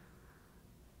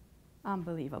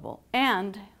 Unbelievable.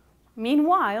 And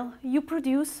meanwhile, you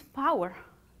produce power,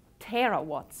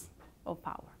 terawatts of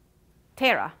power.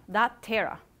 That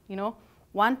tera,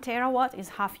 1 terawatt is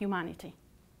half humanity.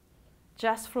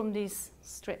 Just from these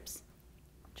strips.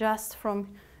 Just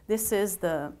from, this is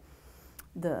the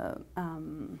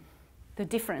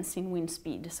difference in wind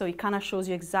speed. So it kind of shows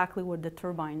you exactly where the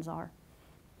turbines are.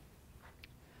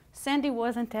 Sandy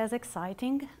wasn't as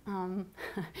exciting,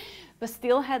 but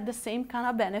still had the same kind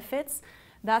of benefits.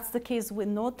 That's the case with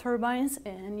no turbines,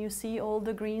 and you see all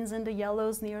the greens and the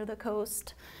yellows near the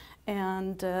coast.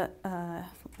 And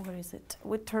where is it?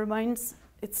 With turbines,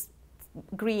 it's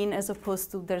green as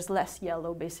opposed to there's less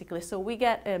yellow, basically. So we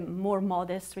get a more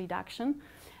modest reduction,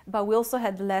 but we also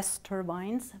had less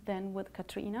turbines than with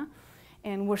Katrina.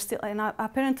 And we're still, and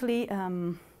apparently,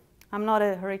 I'm not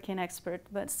a hurricane expert,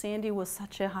 but Sandy was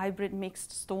such a hybrid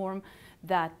mixed storm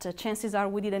that chances are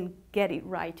we didn't get it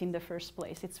right in the first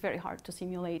place. It's very hard to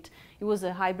simulate. It was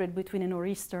a hybrid between a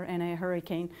nor'easter and a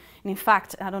hurricane. And in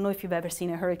fact, I don't know if you've ever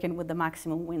seen a hurricane with the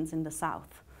maximum winds in the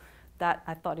south. That,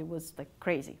 I thought it was like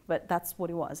crazy, but that's what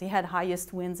it was. It had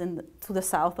highest winds to the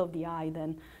south of the eye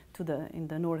than in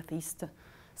the northeast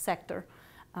sector.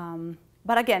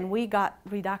 But again, we got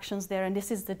reductions there, and this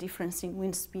is the difference in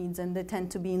wind speeds, and they tend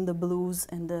to be in the blues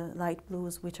and the light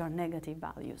blues, which are negative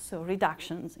values, so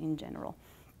reductions in general.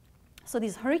 So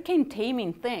this hurricane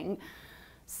taming thing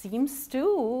seems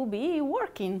to be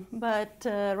working, but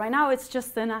right now it's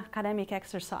just an academic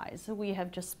exercise. We have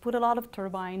just put a lot of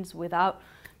turbines without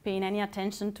paying any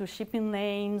attention to shipping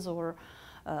lanes or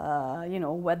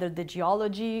whether the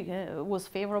geology was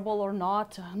favorable or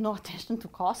not. No attention to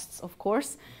costs, of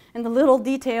course. And the little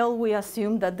detail, we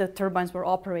assumed that the turbines were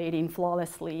operating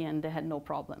flawlessly and they had no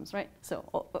problems, right? So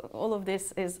all of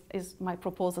this is my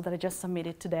proposal that I just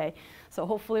submitted today. So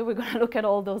hopefully we're going to look at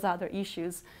all those other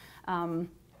issues.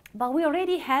 But we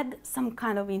already had some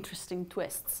kind of interesting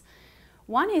twists.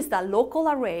 One is that local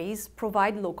arrays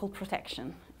provide local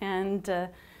protection. And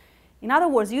In other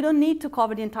words, you don't need to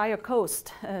cover the entire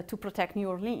coast to protect New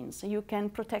Orleans. You can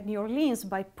protect New Orleans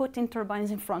by putting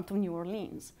turbines in front of New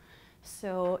Orleans.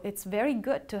 So it's very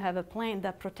good to have a plan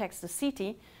that protects the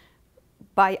city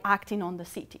by acting on the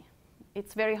city.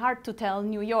 It's very hard to tell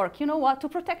New York, you know what, to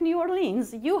protect New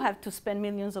Orleans, you have to spend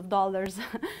millions of dollars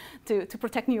to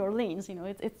protect New Orleans. You know,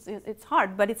 it's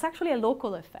hard, but it's actually a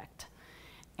local effect.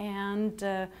 And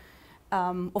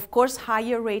of course,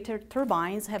 higher rated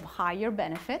turbines have higher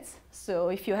benefits. So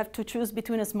if you have to choose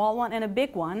between a small one and a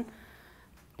big one,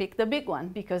 pick the big one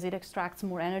because it extracts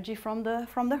more energy from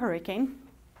the hurricane.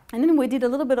 And then we did a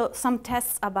little bit of some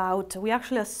tests about, we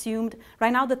actually assumed,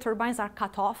 right now the turbines are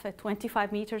cut off at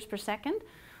 25 meters per second,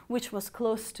 which was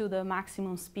close to the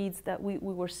maximum speeds that we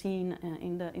were seeing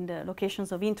in the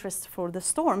locations of interest for the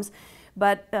storms.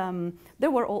 But there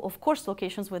were, of course,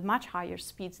 locations with much higher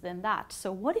speeds than that.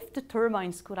 So what if the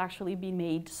turbines could actually be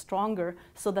made stronger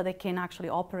so that they can actually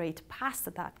operate past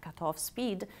that cutoff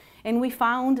speed? And we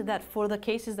found that for the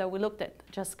cases that we looked at,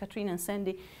 just Katrina and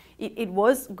Sandy, it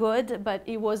was good, but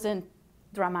it wasn't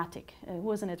dramatic. It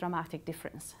wasn't a dramatic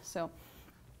difference. So,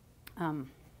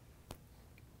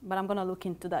 but I'm going to look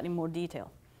into that in more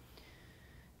detail.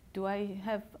 Do I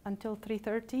have until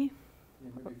 3:30? Yeah,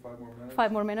 maybe 5 more minutes.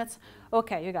 5 more minutes?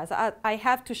 Okay, you guys, I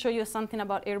have to show you something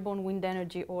about airborne wind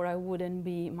energy or I wouldn't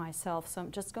be myself. So I'm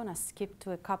just going to skip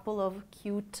to a couple of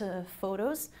cute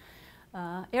photos.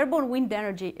 Airborne wind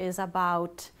energy is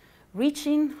about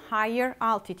reaching higher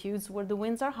altitudes where the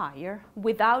winds are higher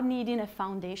without needing a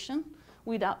foundation,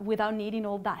 without needing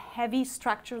all that heavy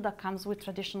structure that comes with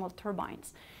traditional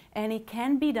turbines. And it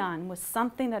can be done with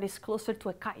something that is closer to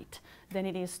a kite than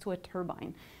it is to a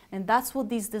turbine. And that's what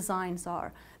these designs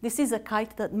are. This is a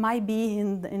kite that might be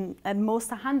at most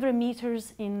 100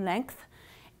 meters in length,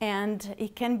 and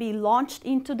it can be launched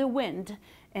into the wind,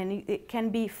 and it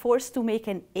can be forced to make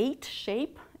an 8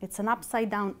 shape. It's an upside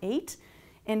down 8.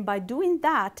 And by doing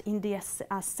that in the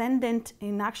ascendant,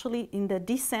 actually in the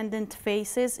descendant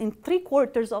phases, in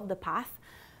 3/4 of the path,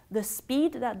 the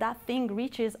speed that thing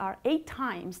reaches are 8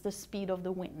 times the speed of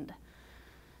the wind.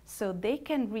 So they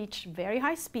can reach very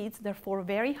high speeds, therefore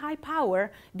very high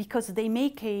power, because they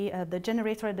make the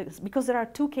generator, because there are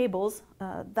 2 cables,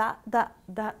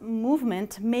 that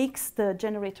movement makes the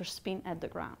generator spin at the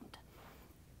ground.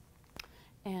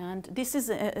 And this is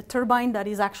a turbine that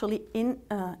is actually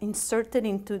inserted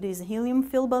into this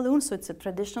helium-filled balloon, so it's a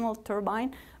traditional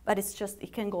turbine, but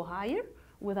it can go higher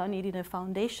without needing a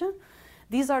foundation.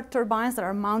 These are turbines that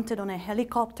are mounted on a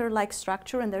helicopter-like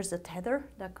structure, and there's a tether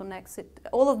that connects it.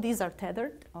 All of these are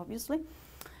tethered, obviously.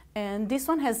 And this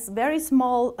one has very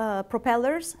small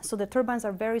propellers, so the turbines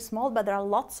are very small, but there are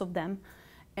lots of them.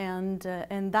 And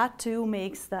that too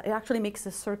it actually makes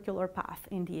a circular path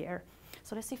in the air.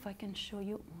 So let's see if I can show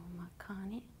you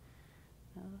Makani.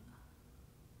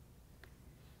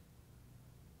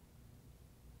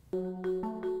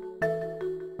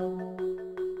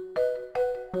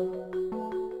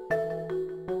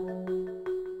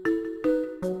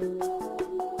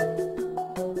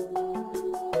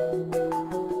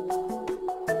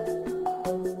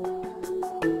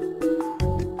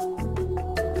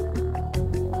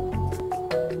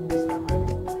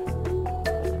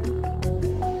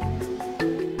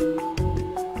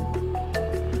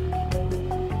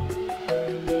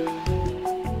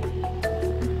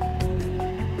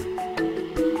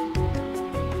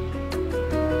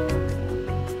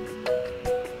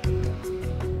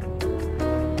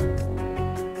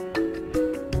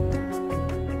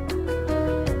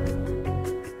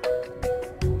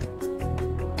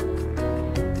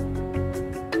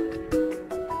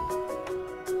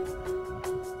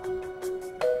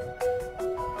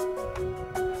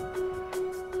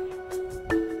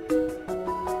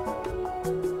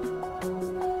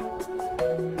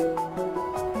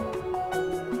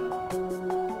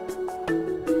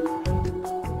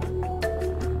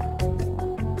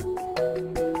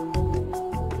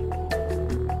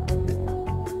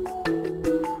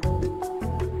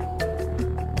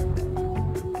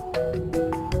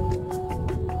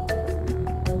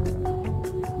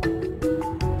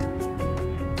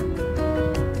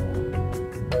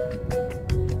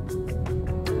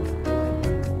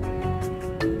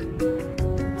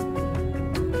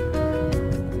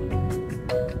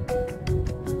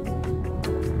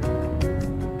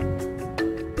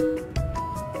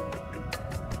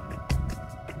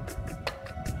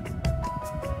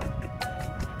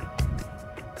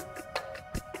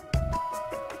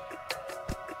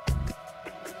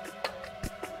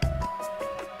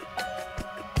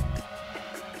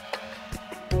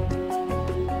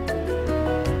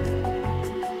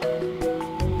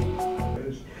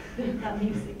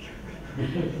 The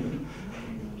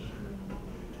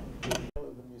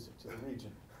music to the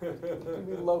region. It can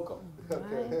be local.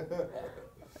 Right.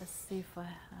 Let's see if I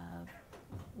have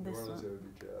this one. Say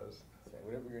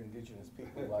whatever your indigenous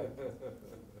people like.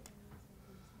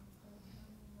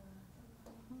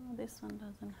 Oh, this one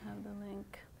doesn't have the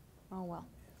link. Oh well.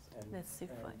 And, Let's see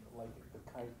if I like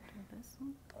the kite, do this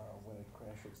one. when it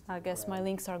crashes. to I the guess my ground.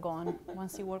 links are gone.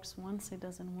 Once it works once, it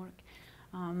doesn't work.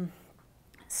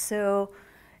 So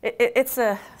it's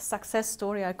a success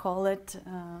story, I call it.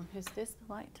 Is this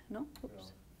the light? No?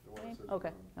 Oops. Right? Okay.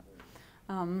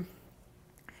 No.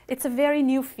 It's a very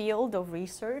new field of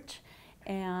research,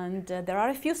 and there are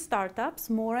a few startups,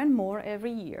 more and more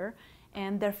every year,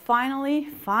 and they're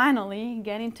finally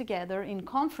getting together in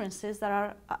conferences that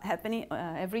are happening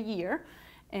every year.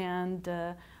 And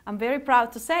I'm very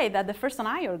proud to say that the first one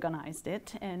I organized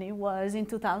it, and it was in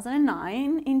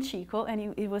 2009 in Chico,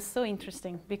 and it was so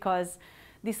interesting because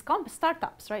these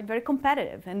startups, right, very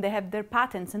competitive, and they have their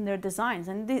patents and their designs,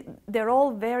 and they're all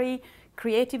very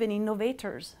creative and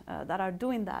innovators that are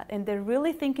doing that, and they're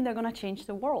really thinking they're going to change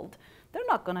the world. They're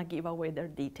not going to give away their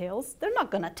details. They're not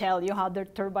going to tell you how their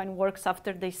turbine works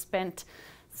after they spent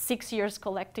 6 years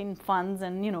collecting funds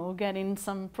and, you know, getting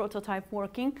some prototype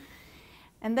working.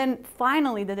 And then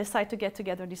finally they decide to get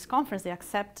together this conference. They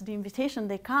accept the invitation,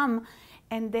 they come,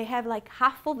 and they have like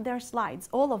half of their slides,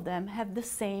 all of them have the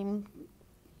same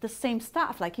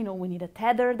stuff. Like, you know, we need a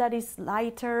tether that is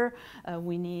lighter,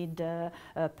 we need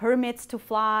permits to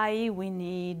fly, we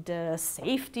need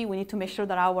safety, we need to make sure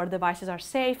that our devices are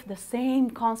safe, the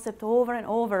same concept over and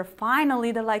over.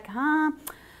 Finally, they're like,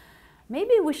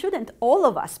 maybe we shouldn't all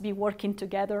of us be working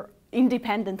together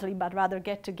independently, but rather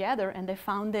get together, and they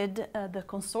founded the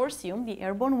consortium, the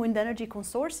Airborne Wind Energy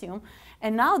Consortium,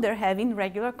 and now they're having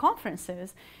regular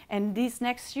conferences. And this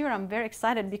next year I'm very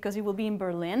excited because it will be in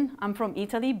Berlin. I'm from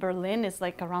Italy. Berlin is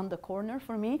like around the corner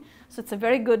for me, so it's a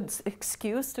very good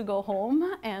excuse to go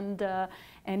home, and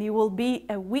it will be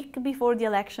a week before the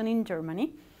election in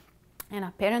Germany. And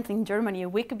apparently in Germany, a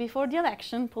week before the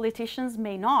election, politicians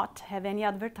may not have any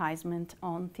advertisement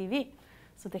on TV.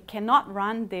 So they cannot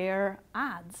run their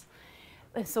ads.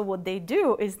 So what they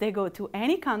do is they go to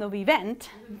any kind of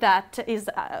event that is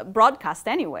broadcast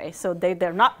anyway. So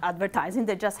they're not advertising,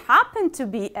 they just happen to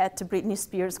be at the Britney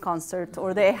Spears concert,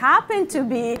 or they happen to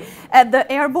be at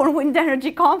the Airborne Wind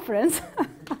Energy Conference.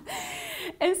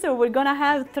 And so we're going to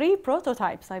have 3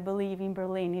 prototypes, I believe, in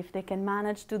Berlin, if they can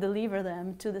manage to deliver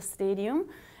them to the stadium.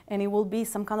 And it will be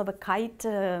some kind of a kite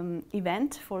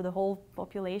event for the whole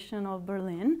population of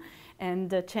Berlin.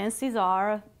 And the chances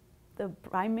are the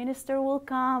Prime Minister will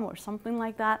come or something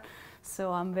like that.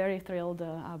 So I'm very thrilled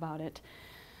about it.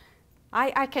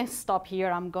 I can stop here.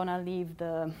 I'm going to leave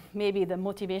maybe the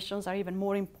motivations are even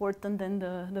more important than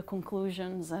the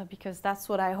conclusions, because that's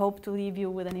what I hope to leave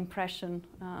you with an impression,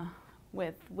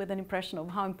 with an impression of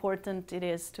how important it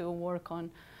is to work on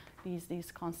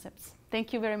these concepts.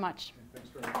 Thank you very much. Thanks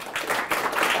very much.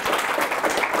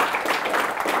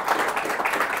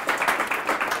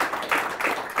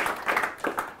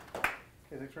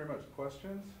 Okay, thanks very much.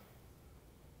 Questions?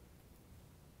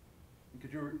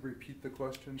 Could you repeat the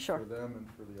questions Sure. for them and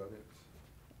for the audience?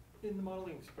 In the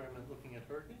modeling experiment looking at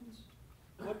hurricanes,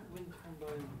 what wind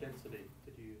turbine density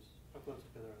did you use? How close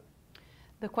together are they?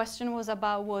 The question was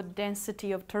about what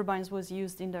density of turbines was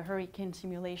used in the hurricane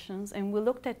simulations, and we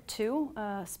looked at 2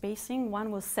 spacing. One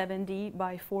was 7D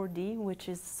by 4D, which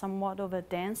is somewhat of a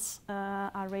dense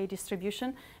array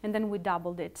distribution, and then we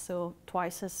doubled it, so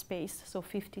twice as space, so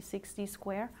 50, 60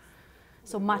 square,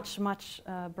 so much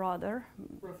broader.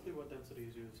 Roughly what density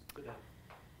is used today?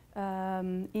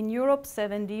 In Europe,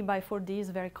 7D by 4D is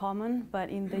very common, but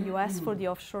in the US, for the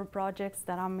offshore projects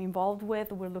that I'm involved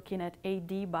with, we're looking at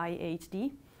 8D by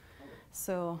 8D.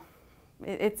 So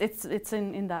it's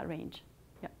in that range,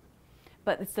 yeah.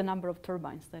 But it's the number of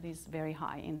turbines that is very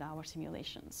high in our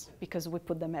simulations, because we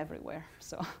put them everywhere.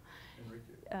 So,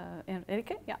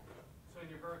 Enrique, yeah. So in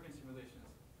your hurricane simulations,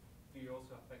 do you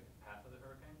also affect the path of the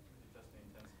hurricane, or is it just the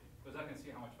intensity? Because I can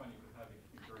see how much fun you could have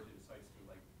if Jersey decides to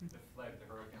like deflect the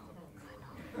hurricanes up from the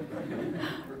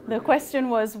north. The question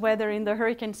was whether in the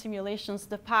hurricane simulations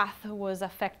the path was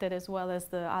affected as well as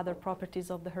the other properties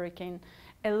of the hurricane.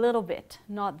 A little bit,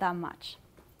 not that much.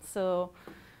 So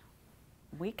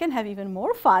we can have even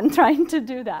more fun trying to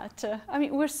do that. I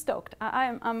mean, we're stoked.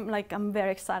 I'm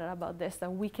very excited about this,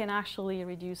 that we can actually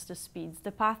reduce the speeds.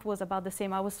 The path was about the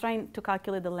same. I was trying to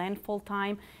calculate the landfall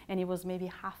time, and it was maybe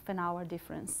half an hour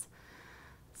difference.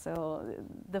 So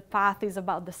the path is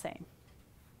about the same.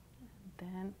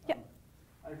 Then, yeah.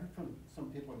 I heard from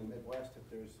some people in the Midwest that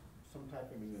there's some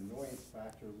type of an annoyance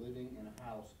factor living in a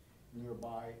house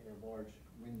nearby a large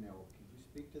windmill. Could you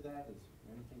speak to that? Is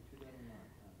there anything to that or not?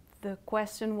 The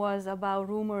question was about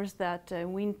rumors that a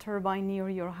wind turbine near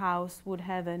your house would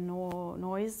have a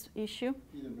noise issue.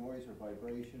 Either noise or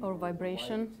vibration. Or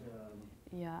vibration.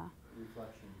 Light, yeah.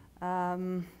 reflection.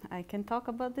 I can talk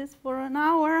about this for an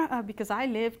hour because I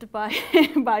lived by,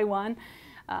 by one.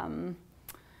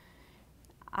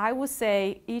 I would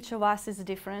say each of us is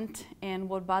different, and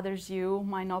what bothers you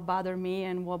might not bother me,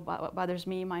 and what bothers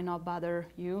me might not bother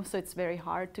you. So it's very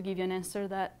hard to give you an answer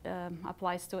that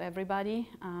applies to everybody.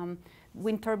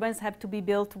 Wind turbines have to be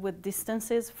built with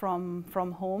distances from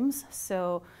homes.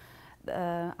 So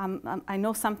I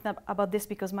know something about this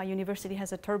because my university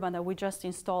has a turbine that we just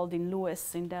installed in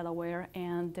Lewis in Delaware,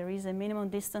 and there is a minimum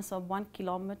distance of 1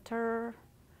 kilometer,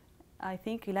 I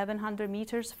think 1,100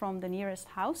 meters from the nearest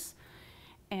house.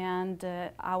 And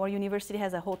our university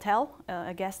has a hotel,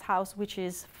 a guest house, which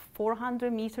is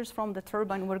 400 meters from the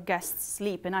turbine where guests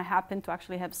sleep. And I happen to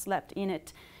actually have slept in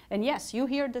it. And yes, you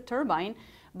hear the turbine,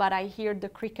 but I hear the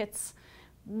crickets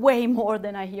way more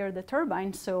than I hear the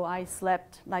turbine. So I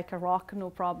slept like a rock, no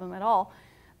problem at all.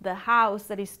 The house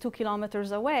that is 2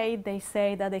 kilometers away, they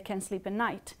say that they can sleep at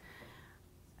night.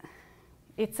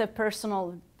 It's a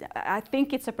personal, I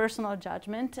think it's a personal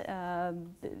judgment.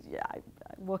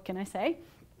 What can I say?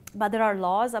 But there are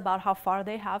laws about how far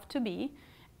they have to be,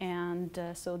 and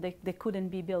so they couldn't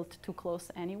be built too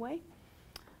close anyway.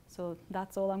 So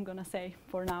that's all I'm going to say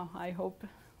for now. I hope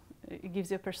it gives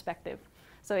you a perspective.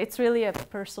 So it's really a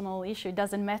personal issue. It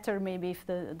doesn't matter maybe if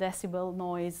the decibel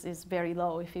noise is very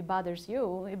low. If it bothers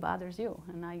you, it bothers you.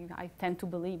 And I tend to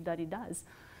believe that it does.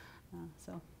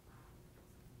 So.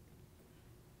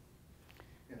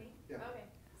 Yeah. Okay,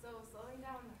 so slowing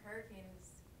down the hurricane is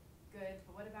good,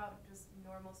 but what about just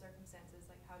normal circumstances?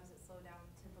 Like, how does it slow down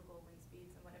typical wind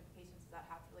speeds, and what implications does that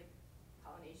have for like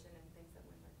pollination and things that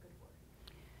winds are good for?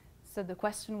 So the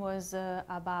question was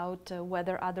about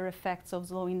whether other effects of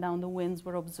slowing down the winds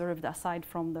were observed aside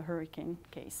from the hurricane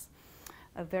case.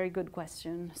 A very good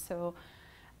question. So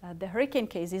the hurricane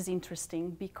case is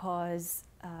interesting because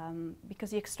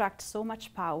you extract so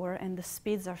much power and the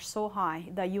speeds are so high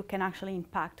that you can actually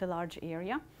impact a large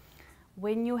area.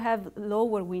 When you have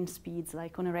lower wind speeds,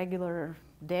 like on a regular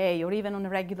day or even on a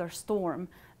regular storm,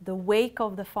 the wake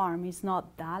of the farm is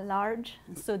not that large,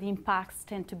 and so the impacts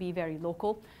tend to be very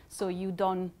local, so you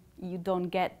don't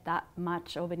get that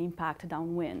much of an impact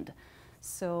downwind.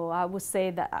 So I would say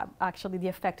that actually the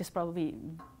effect is probably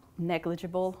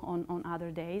negligible on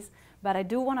other days. But I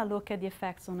do want to look at the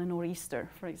effects on a nor'easter,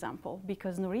 for example,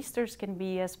 because nor'easters can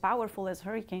be as powerful as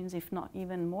hurricanes, if not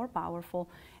even more powerful.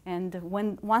 And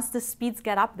once the speeds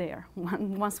get up there,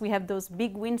 once we have those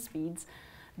big wind speeds,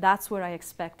 that's where I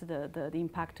expect the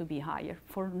impact to be higher.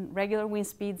 For regular wind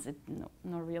speeds, no,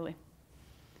 not really.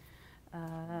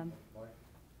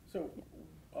 So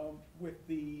with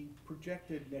the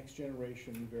projected next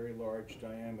generation, very large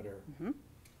diameter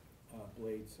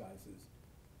blade sizes,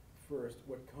 first,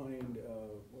 what's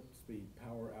the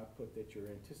power output that you're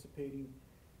anticipating?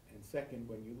 And second,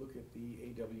 when you look at the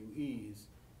AWEs,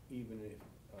 even if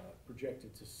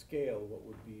projected to scale, what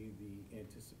would be the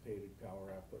anticipated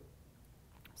power output?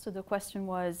 So the question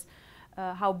was,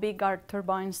 how big are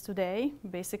turbines today?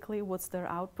 Basically, what's their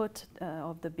output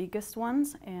of the biggest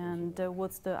ones, and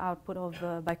what's the output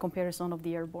of, by comparison, of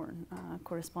the airborne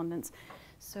correspondence?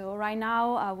 So right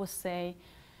now, I would say,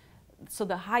 so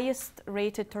the highest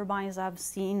rated turbines I've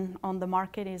seen on the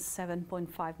market is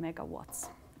 7.5 megawatts.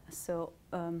 So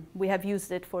we have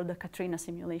used it for the Katrina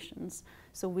simulations.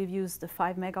 So we've used the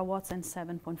 5 megawatts and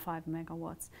 7.5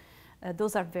 megawatts.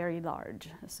 Those are very large.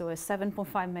 So a 7.5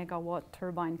 megawatt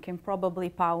turbine can probably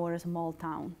power a small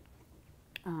town.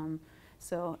 And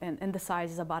the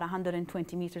size is about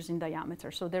 120 meters in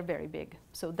diameter, so they're very big.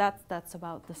 So that's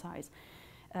about the size.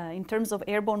 In terms of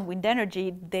airborne wind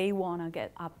energy, they want to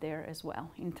get up there as well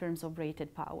in terms of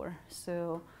rated power.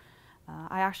 So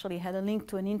I actually had a link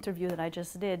to an interview that I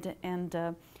just did,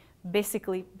 and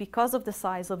basically, because of the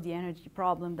size of the energy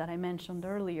problem that I mentioned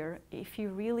earlier, if you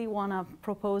really want to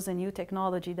propose a new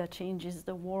technology that changes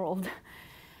the world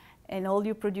and all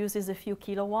you produce is a few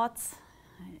kilowatts,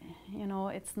 you know,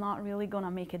 it's not really going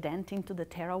to make a dent into the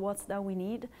terawatts that we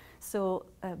need. So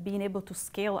being able to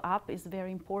scale up is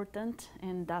very important,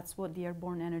 and that's what the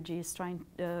Airborne Energy is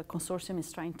consortium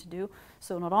is trying to do.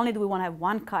 So not only do we want to have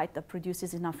one kite that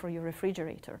produces enough for your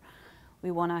refrigerator, we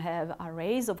want to have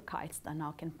arrays of kites that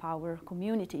now can power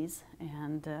communities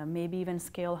and maybe even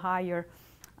scale higher.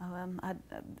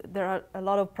 There are a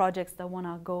lot of projects that want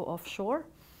to go offshore,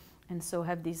 and so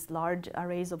have these large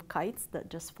arrays of kites that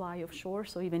just fly offshore.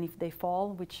 So even if they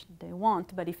fall, which they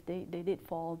won't, but if they did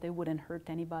fall, they wouldn't hurt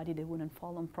anybody. They wouldn't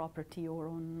fall on property or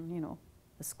on, you know,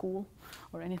 a school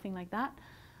or anything like that.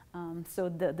 So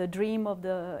the dream of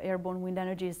the airborne wind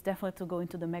energy is definitely to go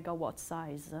into the megawatt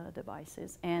size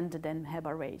devices and then have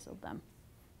arrays of them.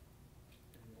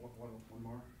 One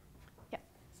more?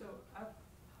 So I've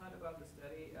heard about the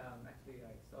study, actually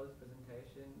I saw this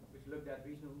presentation, which looked at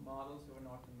regional models over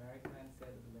North America and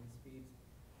said that the wind speeds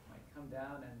might come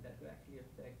down and that would actually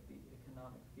affect the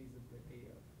economic feasibility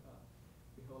of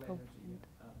the whole energy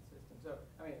system. So,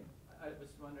 I mean, I was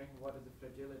wondering what is the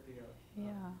fragility of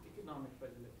economic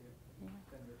fragility of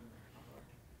generating power?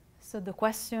 So the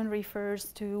question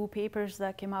refers to papers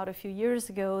that came out a few years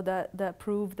ago that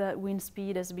prove that wind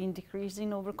speed has been decreasing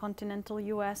over continental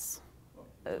US. Well,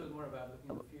 this was more about looking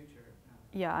at the future.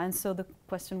 Yeah, and so the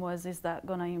question was, is that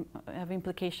going to have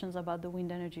implications about the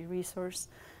wind energy resource?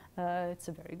 It's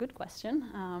a very good question.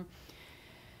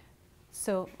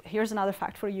 So here's another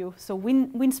fact for you. So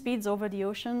wind speeds over the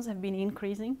oceans have been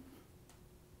increasing.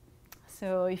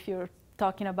 So if you're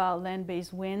talking about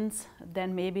land-based winds,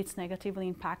 then maybe it's negatively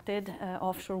impacted.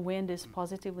 Offshore wind is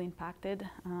positively impacted.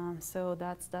 So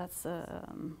that's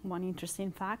one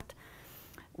interesting fact.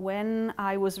 When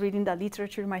I was reading that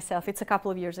literature myself, it's a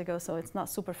couple of years ago, so it's not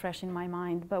super fresh in my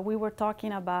mind, but we were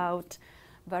talking about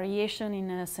variation in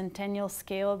a centennial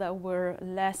scale that were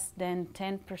less than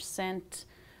 10%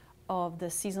 of the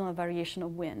seasonal variation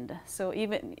of wind. So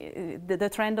even the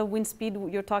trend of wind speed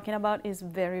you're talking about is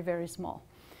very, very small.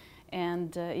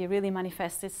 And it really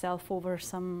manifests itself over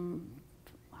some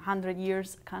 100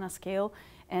 years kind of scale,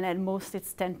 and at most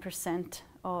it's 10%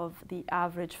 of the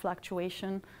average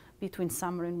fluctuation between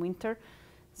summer and winter.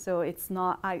 So it's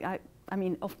not, I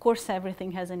mean, of course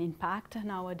everything has an impact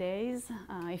nowadays.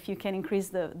 If you can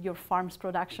increase your farm's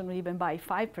production even by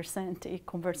 5%, it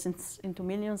converts into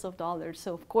millions of dollars.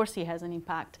 So of course it has an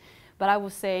impact. But I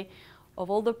would say,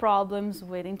 of all the problems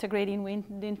with integrating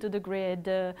wind into the grid,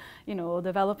 you know,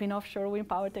 developing offshore wind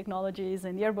power technologies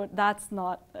and the airborne, that's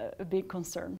not a big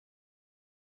concern.